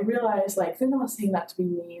I realize, they're not saying that to be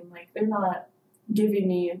mean. They're not giving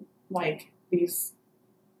me, these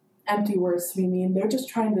empty words to be mean. They're just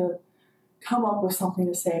trying to come up with something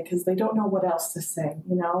to say because they don't know what else to say,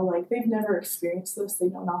 they've never experienced this. They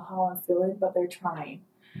don't know how I'm feeling, but they're trying.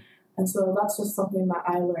 And so that's just something that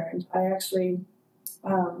I learned. I actually,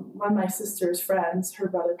 one of my sister's friends, her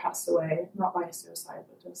brother passed away, not by suicide,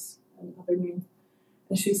 but just another means.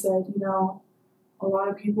 And she said, a lot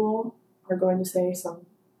of people are going to say some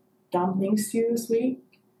dumb things to you this week.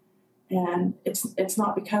 And it's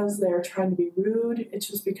not because they're trying to be rude. It's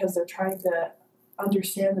just because they're trying to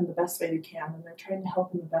understand in the best way they can, and they're trying to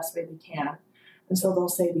help in the best way they can. And so they'll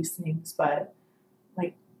say these things, but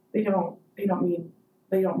they don't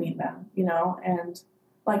mean them, And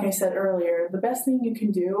like I said earlier, the best thing you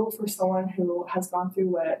can do for someone who has gone through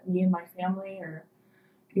what me and my family, or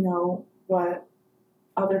what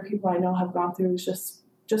other people I know have gone through, is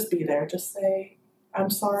just be there. Just say, I'm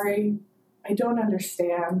sorry, I don't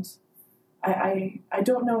understand. I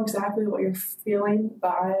don't know exactly what you're feeling, but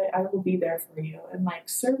I will be there for you. And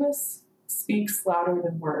service speaks louder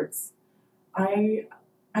than words. I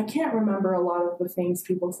can't remember a lot of the things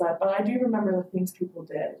people said, but I do remember the things people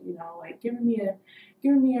did. Giving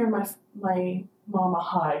me or my mom a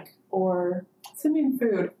hug, or sending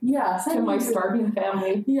food. Yeah, to my starving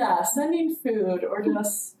family. Yeah, sending food, or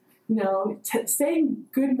just saying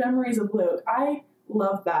good memories of Luke. I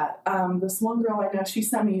love that. This one girl I know, she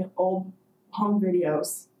sent me old home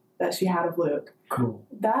videos that she had of Luke. Cool.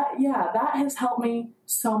 That has helped me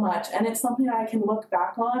so much, and it's something I can look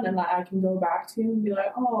back on and that I can go back to and be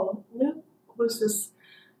like, oh, Luke was just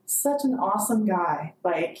such an awesome guy.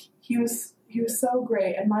 He was so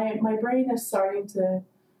great, and my brain is starting to,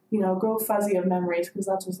 grow fuzzy of memories, because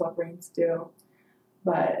that's just what brains do.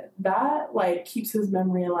 But that keeps his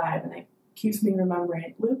memory alive, and it keeps me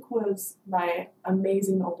remembering Luke was my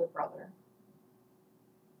amazing older brother.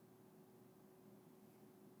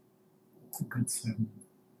 That's a good segment.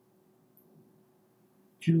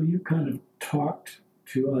 Jill, you kind of talked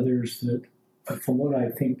to others that, from what I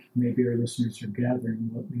think maybe our listeners are gathering,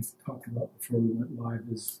 what we've talked about before we went live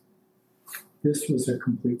is this was a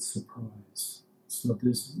complete surprise. So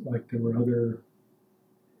this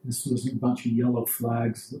wasn't a bunch of yellow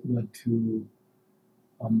flags that led to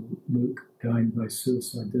Luke dying by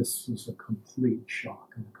suicide. This was a complete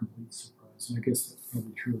shock and a complete surprise. And I guess that's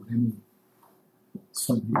probably true of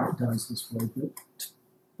somebody that dies this way. But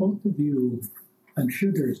both of you, I'm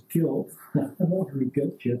sure there's guilt. I don't want to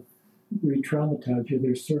re-guilt you, re-traumatize you.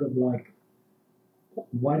 There's sort of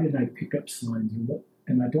why didn't I pick up signs?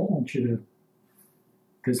 And I don't want you to,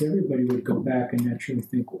 because everybody would go back and naturally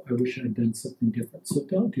think, well, I wish I'd done something different. So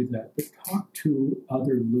don't do that. But talk to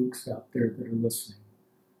other Lukes out there that are listening,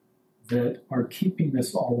 that are keeping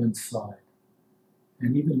this all inside.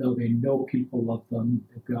 And even though they know people love them,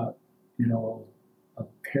 they've got,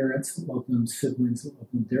 parents that love them, siblings that love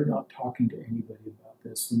them, they're not talking to anybody about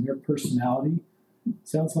this. And their personality,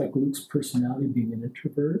 sounds like Luke's personality, being an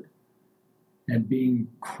introvert and being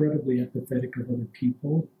incredibly empathetic of other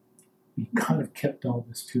people, he kind of kept all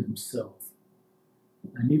this to himself.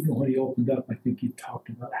 And even when he opened up, I think he talked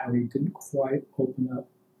about how he didn't quite open up,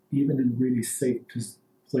 even in really safe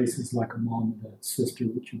places like a mom and a sister,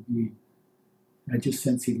 which would be, I just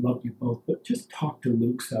sense he loved you both. But just talk to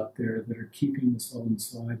Lukes out there that are keeping this all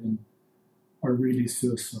inside. And are really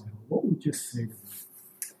suicidal, what would you say to them?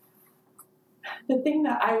 The thing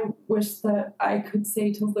that I wish that I could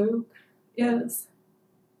say to Luke is,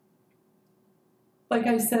 like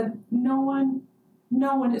I said, no one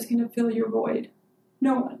is going to fill your void.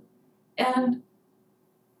 No one. And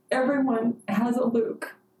everyone has a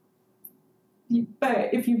Luke.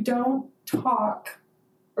 But if you don't talk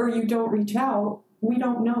or you don't reach out, we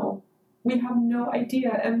don't know. We have no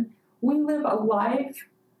idea. And we live a life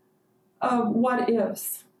of what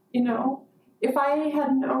ifs, you know? If I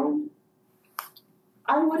had known,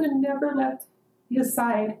 I would have never left his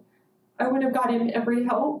side. I would have got him every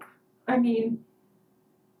help. I mean,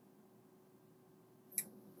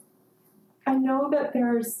 I know that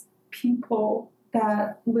there's people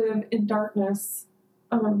that live in darkness,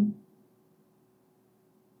 and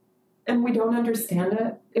we don't understand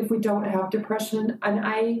it if we don't have depression. And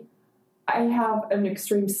I have an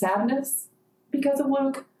extreme sadness because of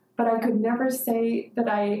Luke, but I could never say that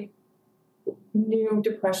I knew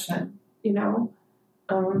depression, you know.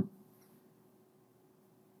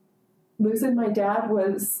 Losing my dad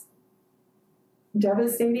was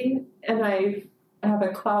devastating, and I have a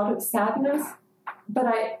cloud of sadness, but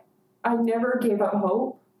I never gave up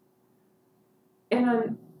hope.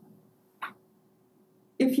 And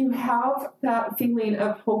if you have that feeling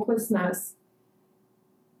of hopelessness,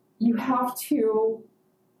 you have to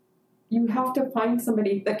find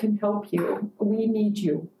somebody that can help you. We need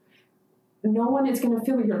you. No one is going to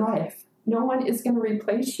fill your life. No one is going to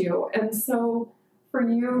replace you. And so for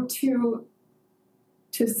you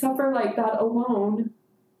to suffer like that alone,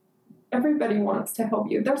 everybody wants to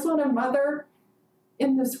help you. There's not a mother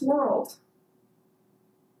in this world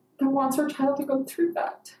that wants her child to go through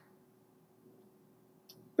that.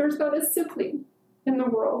 There's not a sibling in the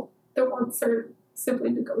world that wants their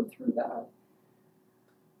sibling to go through that.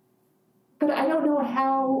 But I don't know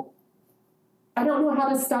how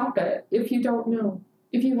to stop it if you don't know,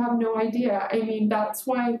 if you have no idea. I mean, that's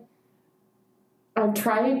why I've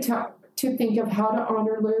tried to think of how to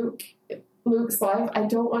honor Luke's life. I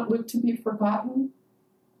don't want Luke to be forgotten.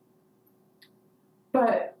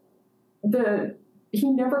 But he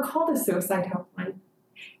never called a suicide helpline.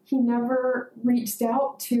 He never reached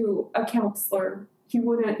out to a counselor. He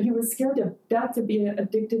was scared to death to be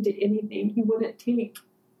addicted to anything. He wouldn't take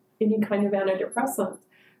any kind of antidepressant.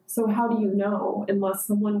 So how do you know unless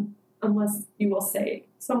you will say?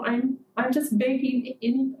 So I'm just begging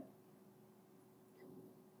anybody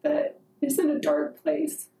that is in a dark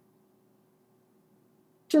place.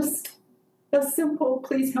 Just a simple,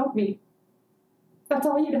 please help me. That's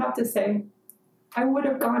all you'd have to say. I would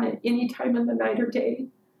have gone at any time in the night or day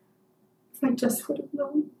if I just would have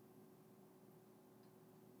known.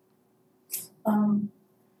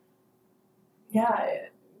 Yeah,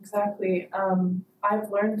 exactly. I've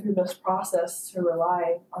learned through this process to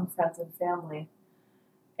rely on friends and family.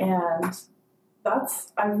 And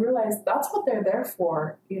I've realized that's what they're there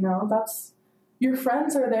for, you know, your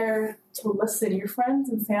friends are there to listen. Your friends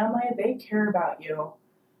and family, they care about you.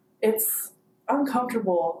 It's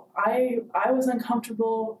uncomfortable. I was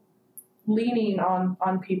uncomfortable leaning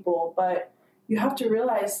on people, but you have to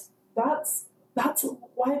realize that's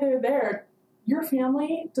why they're there. Your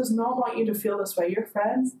family does not want you to feel this way. Your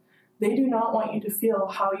friends, they do not want you to feel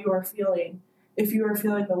how you are feeling if you are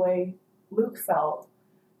feeling the way Luke felt.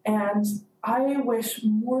 And I wish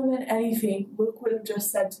more than anything, Luke would have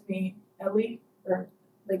just said to me, Ellie, or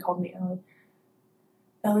they called me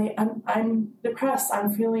Ellie, I'm depressed.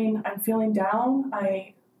 I'm feeling down.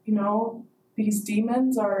 These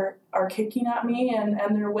demons are kicking at me and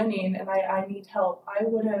they're winning and I need help. I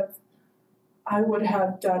would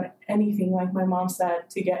have done anything, like my mom said,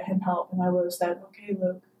 to get him help. And I would have said, okay,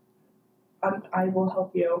 Luke, I will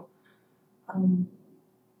help you.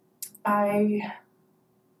 I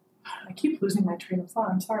keep losing my train of thought.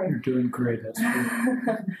 I'm sorry. You're doing great,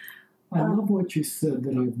 Esther. I love what you said,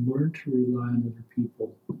 that I've learned to rely on other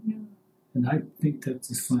people. Yeah. And I think that's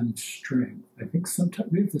a sign of strength. I think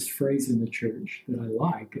sometimes we have this phrase in the church that I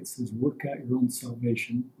like. It says, work out your own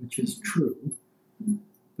salvation, which is true. Mm-hmm.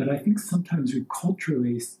 But I think sometimes we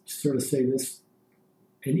culturally sort of say this,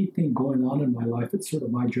 anything going on in my life, it's sort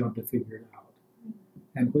of my job to figure it out.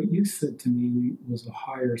 And what you said to me was a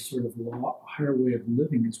higher sort of law, a higher way of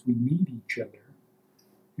living is we need each other.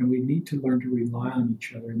 And we need to learn to rely on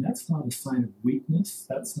each other. And that's not a sign of weakness.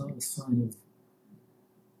 That's not a sign of,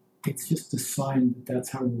 it's just a sign that that's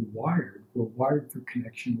how we're wired. We're wired for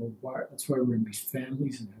connection. That's why we're in these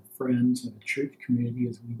families and have friends and a church community,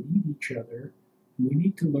 is we need each other. And we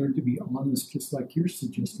need to learn to be honest, just like you're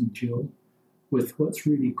suggesting, Jill, with what's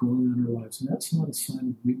really going on in our lives. And that's not a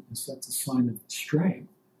sign of weakness. That's a sign of strength.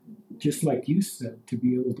 just like you said, to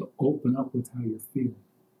be able to open up with how you're feeling.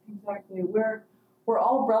 Exactly. We're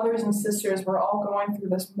all brothers and sisters. We're all going through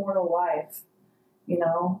this mortal life, you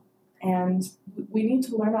know, and we need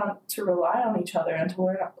to learn to rely on each other and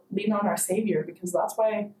to lean on our Savior, because that's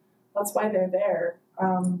why they're there.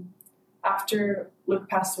 After Luke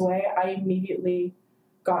passed away, I immediately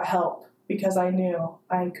got help, because I knew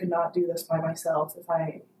I could not do this by myself. If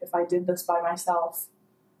I did this by myself,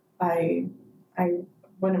 I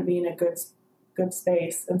wouldn't be in a good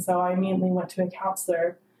space. And so I immediately went to a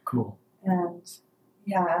counselor. Cool. And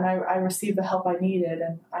I received the help I needed.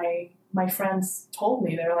 And my friends told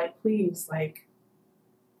me, they're like, please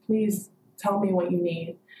tell me what you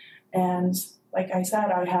need. And like I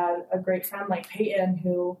said, I had a great friend like Peyton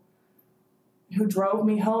who drove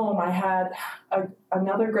me home. I had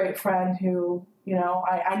another great friend who, you know,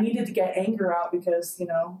 I needed to get anger out, because, you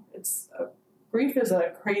know, grief is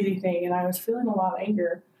a crazy thing, and I was feeling a lot of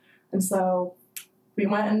anger. And so we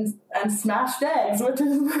went and smashed eggs,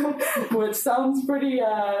 which sounds pretty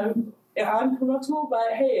unconventional,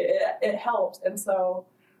 but hey, it helped. And so,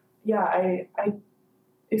 I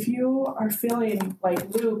if you are feeling like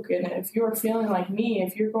Luke, and if you're feeling like me,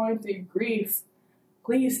 if you're going through grief,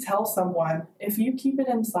 please tell someone. If you keep it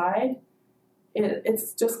inside,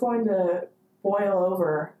 it's just going to boil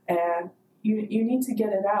over, and you need to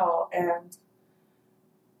get it out. And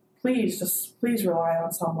please rely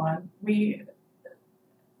on someone.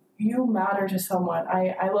 You matter to someone.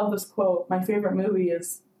 I love this quote. My favorite movie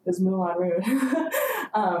is Moulin Rouge.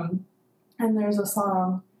 And there's a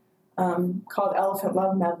song called Elephant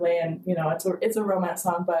Love Medley, and you know, it's a romance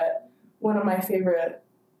song, but one of my favorite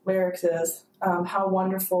lyrics is how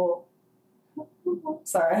wonderful.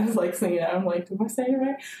 Sorry, I was like singing it. I'm like, am I saying it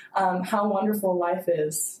right? How wonderful life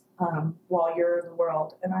is while you're in the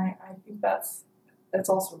world. And I think that's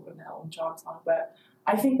also an Elton John song, but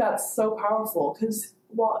I think that's so powerful, because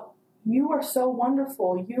you are so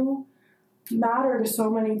wonderful. You matter to so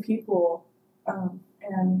many people,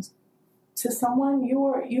 and to someone,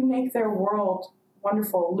 you make their world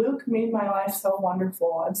wonderful. Luke made my life so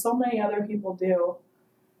wonderful, and so many other people do.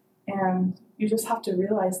 And you just have to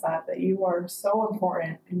realize that you are so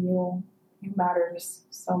important, and you matter to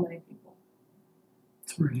so many people.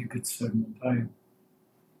 It's a really good segment.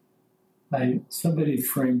 Somebody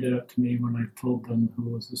framed it up to me when I told them who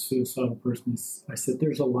was a suicidal person. I said,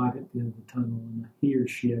 "There's a light at the end of the tunnel," and he or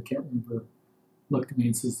she, I can't remember, looked at me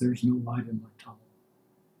and says, "There's no light in my tunnel."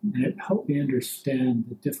 And it helped me understand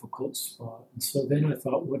the difficult spot. And so then I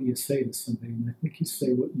thought, what do you say to somebody? And I think you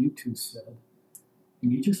say what you two said.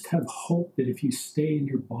 And you just have hope that if you stay in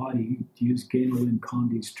your body, to use Galen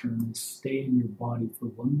Condi's term, is stay in your body for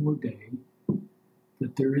one more day,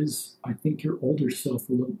 that there is, I think your older self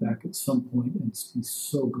will look back at some point and be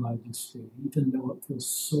so glad you stayed, even though it feels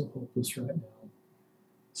so hopeless right now.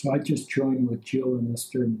 So I just join with Jill and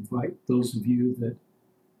Esther and invite those of you that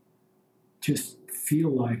just feel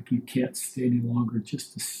like you can't stay any longer,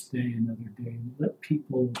 just to stay another day, and let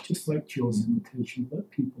people, just like Jill's invitation, let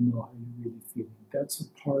people know how you're really feeling. That's a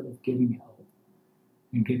part of getting help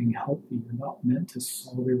and getting healthy. You're not meant to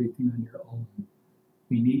solve everything on your own.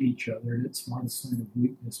 We need each other, and it's not a sign of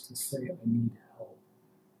weakness to say, I need help.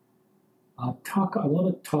 I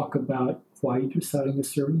want to talk about why you're deciding to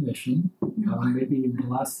serve a mission, maybe in the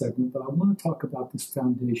last segment, but I want to talk about this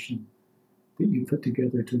foundation that you put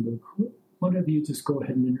together to Luke. One of you just go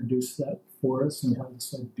ahead and introduce that for us and how you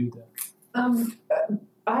decided to do that.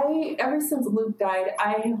 Ever since Luke died,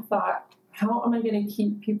 I have thought, how am I going to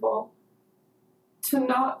keep people to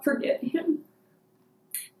not forget him?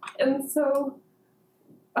 And so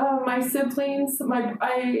my siblings,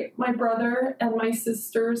 my brother and my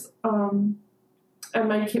sisters, and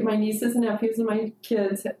my nieces and nephews and my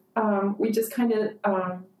kids, we just kind of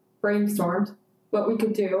brainstormed what we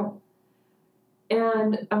could do.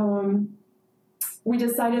 And we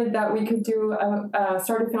decided that we could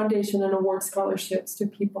start a foundation and award scholarships to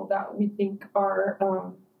people that we think are,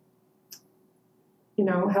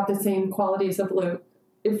 have the same qualities of Luke.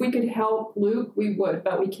 If we could help Luke, we would,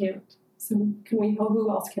 but we can't. So can we help?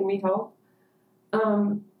 Who else can we help?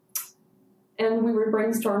 And we were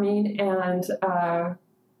brainstorming, and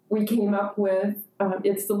we came up with,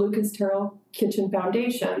 it's the Lucas Terrell Kitchen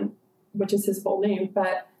Foundation, which is his full name,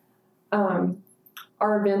 but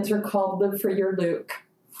our events are called Live for Your Luke,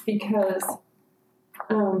 because,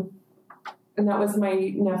 and that was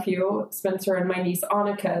my nephew, Spencer, and my niece,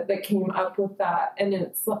 Annika, that came up with that. And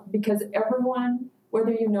it's because everyone,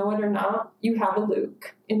 whether you know it or not, you have a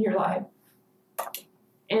Luke in your life.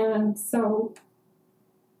 And so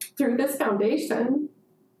through this foundation,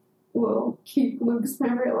 we'll keep Luke's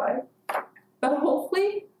memory alive. But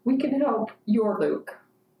hopefully we can help your Luke,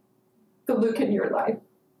 the Luke in your life.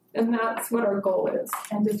 And that's what our goal is.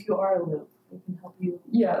 And if you are a Luke, we can help you.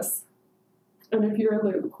 Yes. And if you're a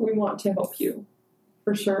Luke, we want to help you,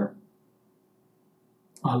 for sure.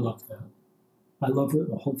 I love that. I love that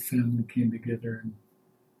the whole family came together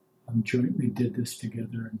and jointly did this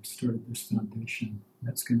together and started this foundation.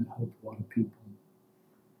 That's going to help a lot of people.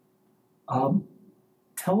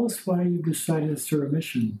 Tell us why you decided to start a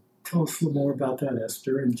mission. Tell us a little more about that,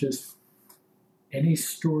 Esther, and just any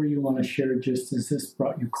story you want to share. Just as this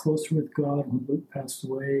brought you closer with God when Luke passed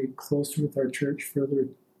away, closer with our church, further.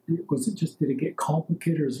 Did it get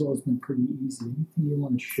complicated, or has it always been pretty easy? Anything you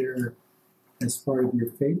want to share as part of your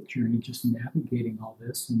faith journey, just navigating all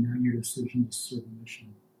this, and now your decision to serve a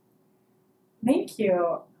mission? Thank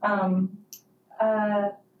you.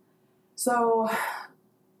 So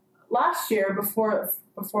last year, before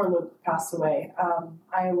Luke passed away,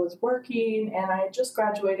 I was working and I had just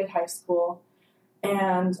graduated high school,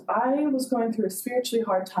 and I was going through a spiritually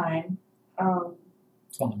hard time.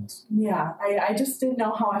 Yeah, I just didn't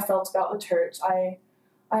know how I felt about the church. I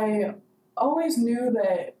always knew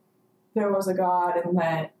that there was a God and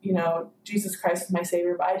that, Jesus Christ is my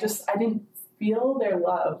Savior, but I didn't feel their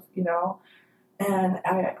love, and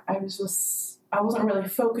I wasn't really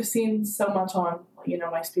focusing so much on,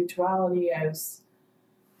 my spirituality. I was,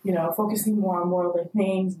 focusing more on worldly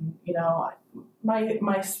things, and,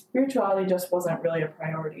 my spirituality just wasn't really a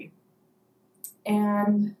priority.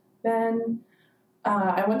 And then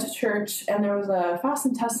I went to church, and there was a fast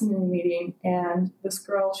and testimony meeting, and this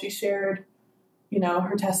girl, she shared,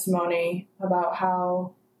 her testimony about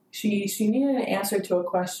how she needed an answer to a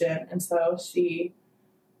question, and so she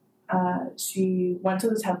went to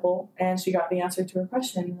the temple, and she got the answer to her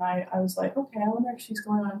question, and I was like, okay, I wonder if she's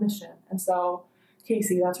going on a mission. And so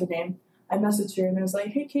Casey, that's her name, I messaged her, and I was like,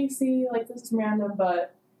 hey, Casey, this is random,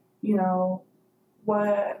 but,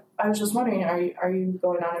 what, I was just wondering, are you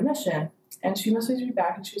going on a mission? And she messaged me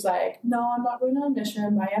back, and she was like, no, I'm not going on a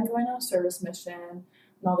mission, but I am going on a service mission, and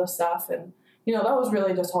all this stuff. And, that was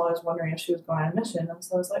really just all I was wondering, if she was going on a mission. And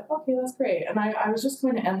so I was like, okay, that's great. And I was just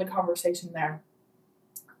going to end the conversation there.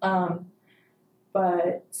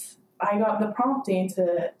 But I got the prompting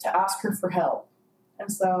to ask her for help. And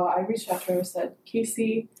so I reached out to her and said,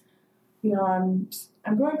 Casey, I'm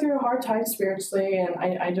going through a hard time spiritually, and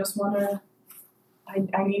I just want to,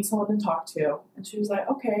 I need someone to talk to. And she was like,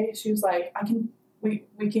 okay. She was like, we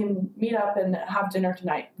can meet up and have dinner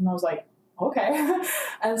tonight. And I was like, okay.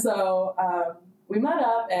 And so we met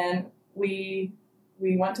up, and we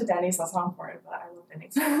went to Denny's. That's not important, but I love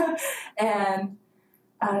Denny's. And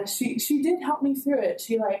she did help me through it.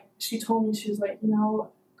 She told me, she was like,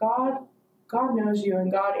 God knows you,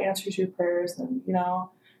 and God answers your prayers. And,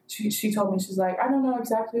 she told me, she's like, I don't know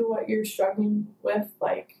exactly what you're struggling with,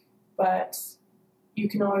 but you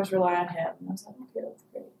can always rely on him. And I was like, okay, that's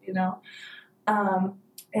great,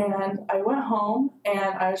 And I went home,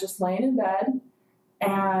 and I was just laying in bed,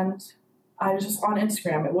 and I was just on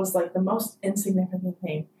Instagram. It was the most insignificant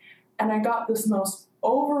thing. And I got this most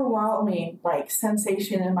overwhelming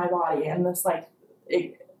sensation in my body, and this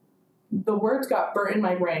the words got burnt in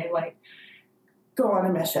my brain, go on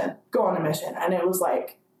a mission. And it was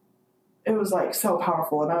so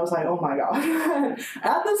powerful, and I was like, oh my God.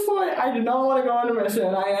 At this point, I did not want to go on a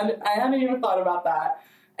mission. I hadn't even thought about that.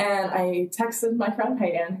 And I texted my friend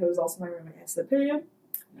Peyton, who was also my roommate. I said, Peyton,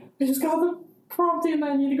 I just got the prompting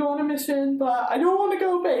that I need to go on a mission, but I don't want to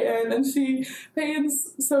go, Peyton. And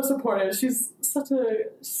Peyton's so supportive. She's such a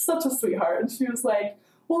sweetheart. And she was like,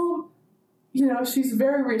 well, she's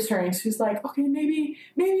very reassuring. She's like, okay, maybe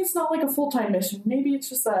it's not a full-time mission. Maybe it's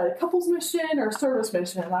just a couples mission or a service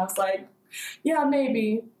mission. And I was like, yeah,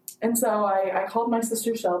 maybe. And so I called my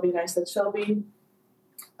sister Shelby, and I said, Shelby,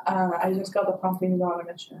 I just got the prompting to go on a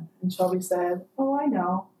mission. And Shelby said, oh, I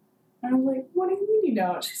know. And I was like, what do you mean you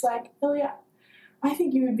know? She's like, Ilya, I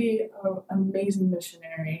think you would be an amazing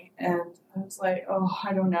missionary. And I was like, oh,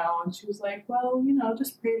 I don't know. And she was like, well,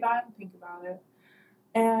 just pray about it and think about it.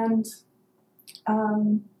 And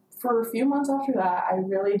for a few months after that,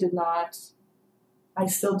 I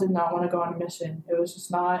still did not want to go on a mission. It was just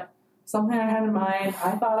not something I had in mind.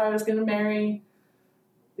 I thought I was going to marry,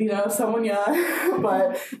 someone young,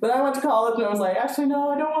 but then I went to college, and I was like, actually, no,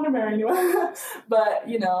 I don't want to marry anyone. But,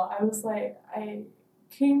 I was like, I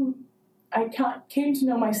came to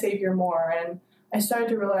know my Savior more, and I started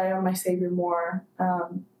to rely on my Savior more.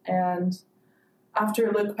 And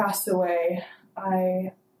after Luke passed away, for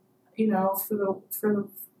the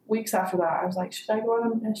weeks after that, I was like, should I go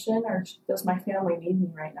on a mission, or does my family need me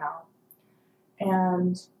right now?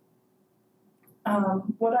 And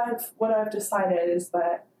what I've decided is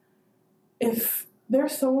that if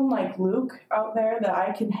there's someone like Luke out there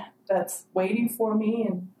that's waiting for me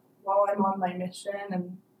and while I'm on my mission,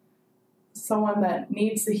 and someone that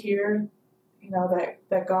needs to hear,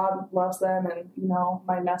 that God loves them and,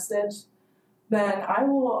 my message, then I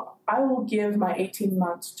will give my 18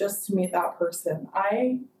 months just to meet that person.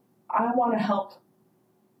 I want to help.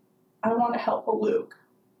 I want to help a Luke.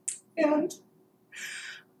 And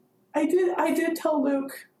I did tell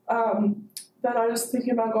Luke that I was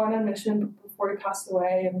thinking about going on a mission before he passed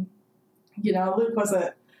away. And, Luke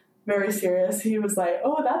wasn't very serious. He was like,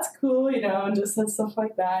 oh, that's cool, and just said stuff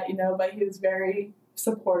like that, but he was very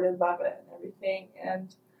supportive of it and everything.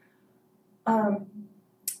 And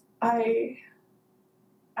I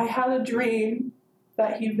had a dream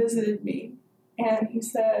that he visited me, and he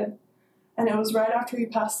said, and it was right after he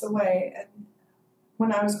passed away, and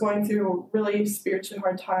when I was going through a really spiritually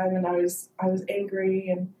hard time, and I was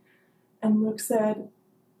angry, and Luke said,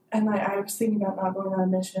 and I was thinking about not going on a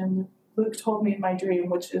mission. Luke told me in my dream,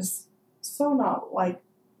 which is so not like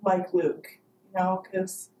Luke,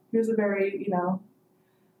 because he was a very,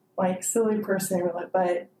 silly person,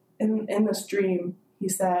 but in this dream, he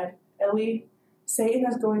said, Ellie, Satan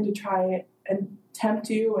is going to try and tempt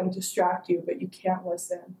you and distract you, but you can't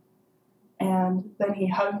listen. And then he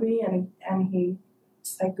hugged me and he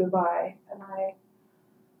said goodbye. And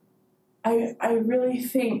I really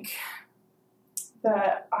think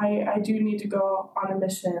that I do need to go on a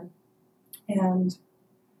mission and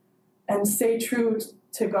stay true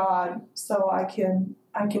to God so I can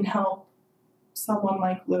help someone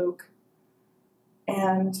like Luke.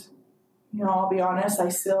 And I'll be honest,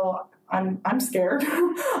 I'm scared.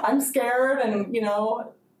 I'm scared, and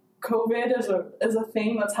COVID is a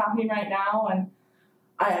thing that's happening right now, and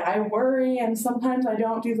I worry, and sometimes I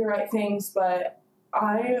don't do the right things, but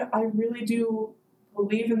I really do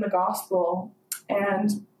believe in the gospel,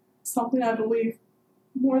 and something I believe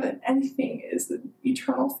more than anything is the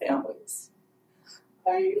eternal families.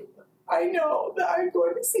 I know that I'm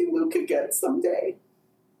going to see Luke again someday,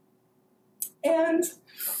 and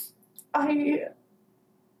I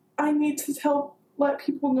need to let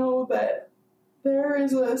people know that there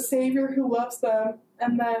is a Savior who loves them,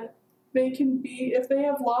 and that they can be, if they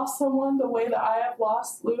have lost someone the way that I have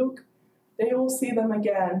lost Luke, they will see them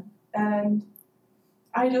again. And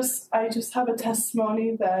I just have a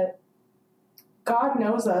testimony that God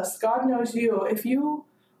knows us. God knows you. If you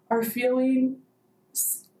are feeling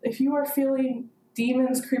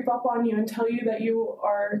demons creep up on you and tell you that you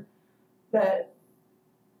are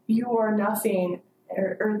nothing,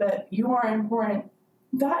 or that you are important,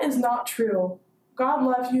 that is not true. God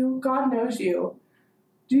loves you. God knows you.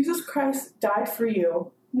 Jesus Christ died for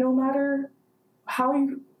you. No matter how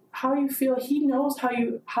you feel, he knows how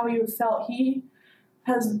you felt. He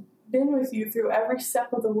has been with you through every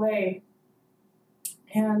step of the way.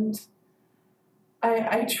 And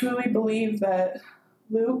I truly believe that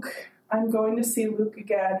I'm going to see Luke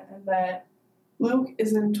again, and that Luke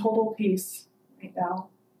is in total peace right now.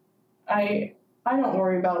 I don't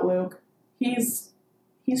worry about Luke. He's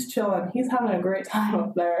chilling. He's having a great time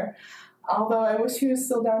up there. Although I wish he was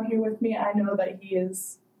still down here with me, I know that he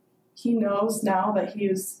is. He knows now that he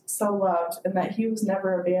is so loved and that he was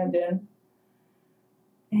never abandoned.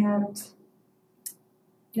 And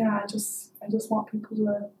yeah, I just want people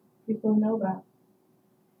to know that.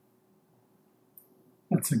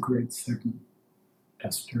 That's a great segment,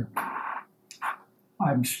 Esther.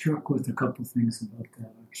 I'm struck with a couple things about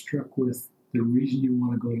that. I'm struck with the reason you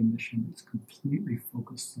want to go to mission is completely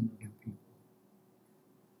focused on other people.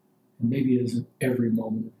 And maybe it isn't every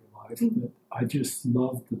moment of your life, but I just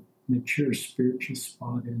love the mature spiritual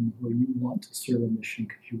spot in where you want to serve a mission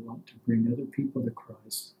because you want to bring other people to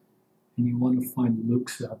Christ, and you want to find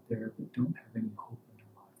Lukes out there that don't have any hope in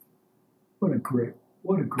their life.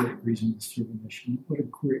 What a great reason to serve a mission. What a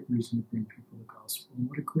great reason to bring people the gospel. And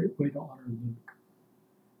what a great way to honor Luke.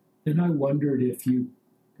 Then I wondered if you,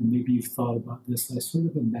 and maybe you've thought about this, I sort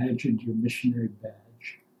of imagined your missionary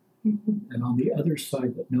badge. Mm-hmm. And on the other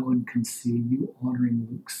side that no one can see, you honoring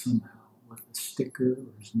Luke somehow with a sticker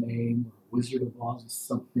or his name or Wizard of Oz or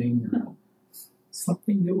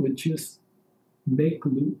something that would just make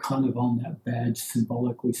Luke kind of on that badge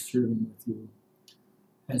symbolically serving with you,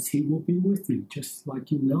 as he will be with you, just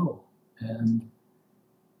like you know. And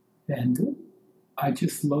I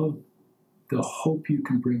just love the hope you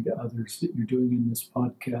can bring to others that you're doing in this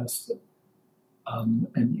podcast,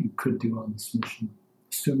 and you could do on this mission.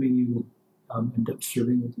 Assuming you end up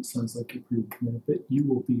serving with it, sounds like you're pretty committed, but you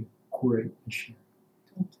will be a great missionary.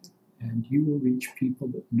 And you will reach people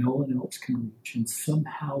that no one else can reach, and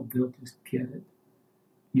somehow they'll just get it.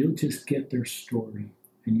 You'll just get their story,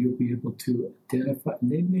 and you'll be able to identify.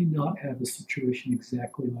 And they may not have a situation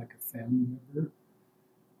exactly like a family member,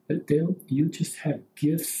 but you just have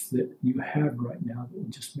gifts that you have right now that will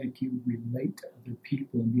just make you relate to other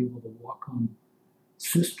people and be able to walk on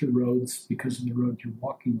sister roads because of the road you're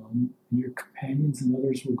walking on, and your companions and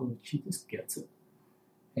others will go, she just gets it.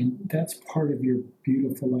 And that's part of your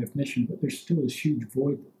beautiful life mission, but there's still this huge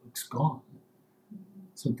void that looks gone.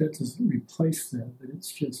 So that doesn't replace that, but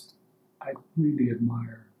it's just, I really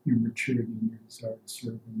admire your maturity and your desire to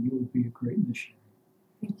serve, and you will be a great missionary.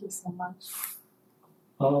 Thank you so much.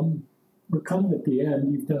 We're coming at the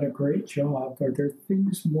end. You've done a great job. Are there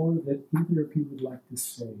things more that either of you would like to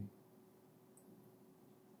say?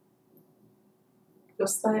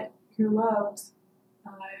 Just that you're loved,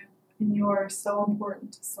 and you are so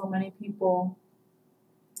important to so many people.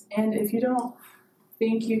 And if you don't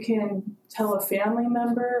think you can tell a family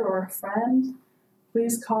member or a friend,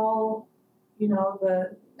 please call,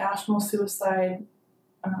 the National Suicide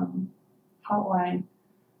Hotline.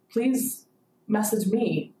 Please message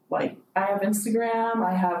me. Like, I have Instagram,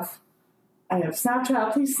 I have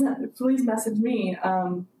Snapchat. Please message me.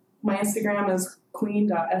 My Instagram is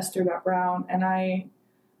queen.esther.brown, and I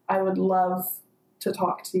would love to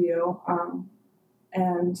talk to you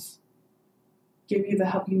and give you the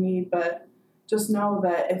help you need. But just know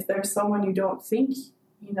that if there's someone you don't think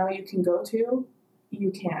you can go to,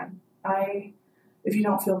 you can. If you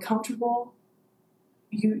don't feel comfortable,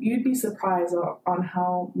 you'd be surprised on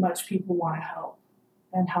how much people want to help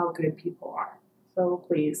and how good people are. So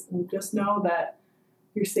please, and just know that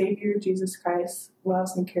your Savior, Jesus Christ,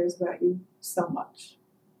 loves and cares about you so much.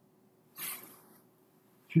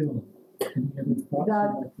 Jill, any other thoughts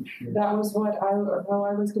you'd like to share? That was what I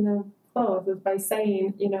was going to close with by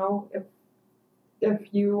saying,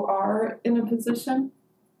 if you are in a position,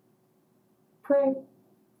 pray.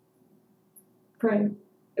 Pray.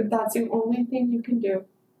 If that's the only thing you can do,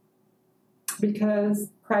 because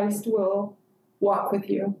Christ will walk with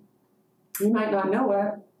you. You might not know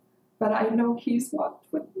it, but I know He's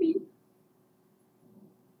walked with me.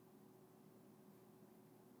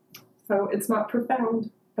 So it's not profound,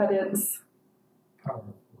 but it's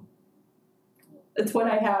Powerful. It's what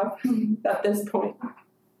I have at this point.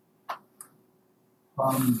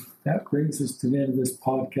 That brings us to the end of this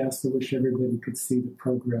podcast. I wish everybody could see the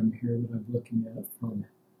program here that I'm looking at from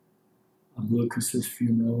Lucas's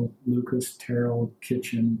funeral. Lucas Terrell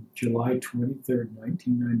Kitchen, July 23rd,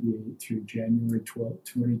 1998 through January 12th,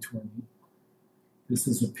 2020. This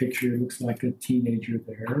is a picture, it looks like a teenager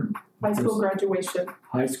there. High school graduation.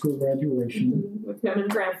 High school graduation. Mm-hmm. With him and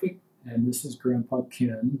Grandpa. And this is Grandpa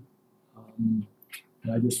Ken. And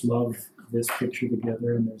I just love this picture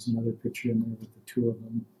together, and there's another picture in there with the two of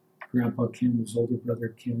them. Grandpa Ken, his older brother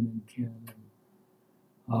Ken, and Ken.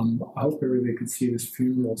 And, I hope everybody could see this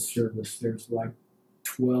funeral service. There's like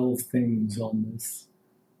 12 things on this.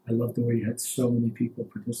 I love the way you had so many people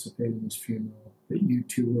participate in this funeral, that you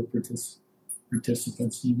two were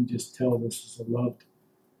participants. You can just tell this is a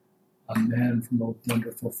man from a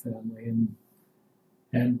wonderful family.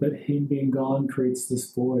 But him being gone creates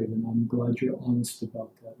this void, and I'm glad you're honest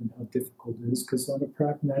about that and how difficult it is, because on a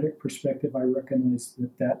pragmatic perspective, I recognize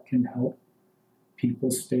that can help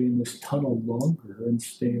people stay in this tunnel longer and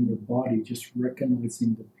stay in their body, just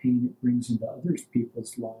recognizing the pain it brings into other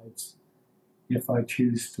people's lives if I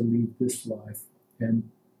choose to leave this life.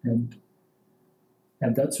 And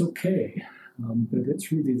that's okay. But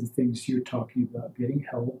it's really the things you're talking about, getting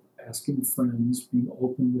help, asking friends, being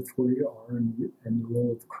open with where you are and the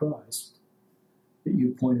role of Christ that you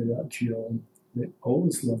pointed out, Jill, that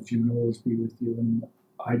always loved you and always be with you. And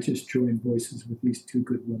I just joined voices with these two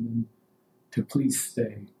good women to please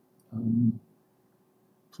stay.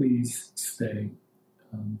 Please stay.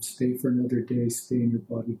 Stay for another day, stay in your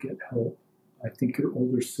body, get help. I think your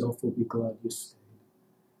older self will be glad you stayed.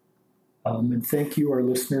 And thank you, our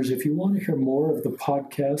listeners. If you want to hear more of the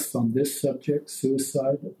podcast on this subject,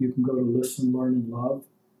 suicide, you can go to Listen, Learn, and Love.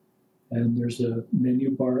 And there's a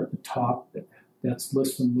menu bar at the top. That's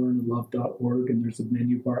listenlearnandlove.org. And there's a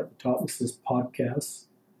menu bar at the top that says podcasts,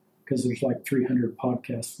 because there's like 300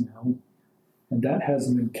 podcasts now. And that has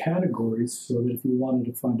them in categories, so that if you wanted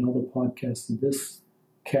to find all the podcasts in this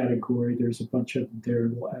category, there's a bunch of them there.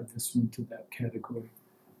 We'll add this one to that category.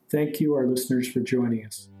 Thank you, our listeners, for joining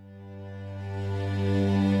us.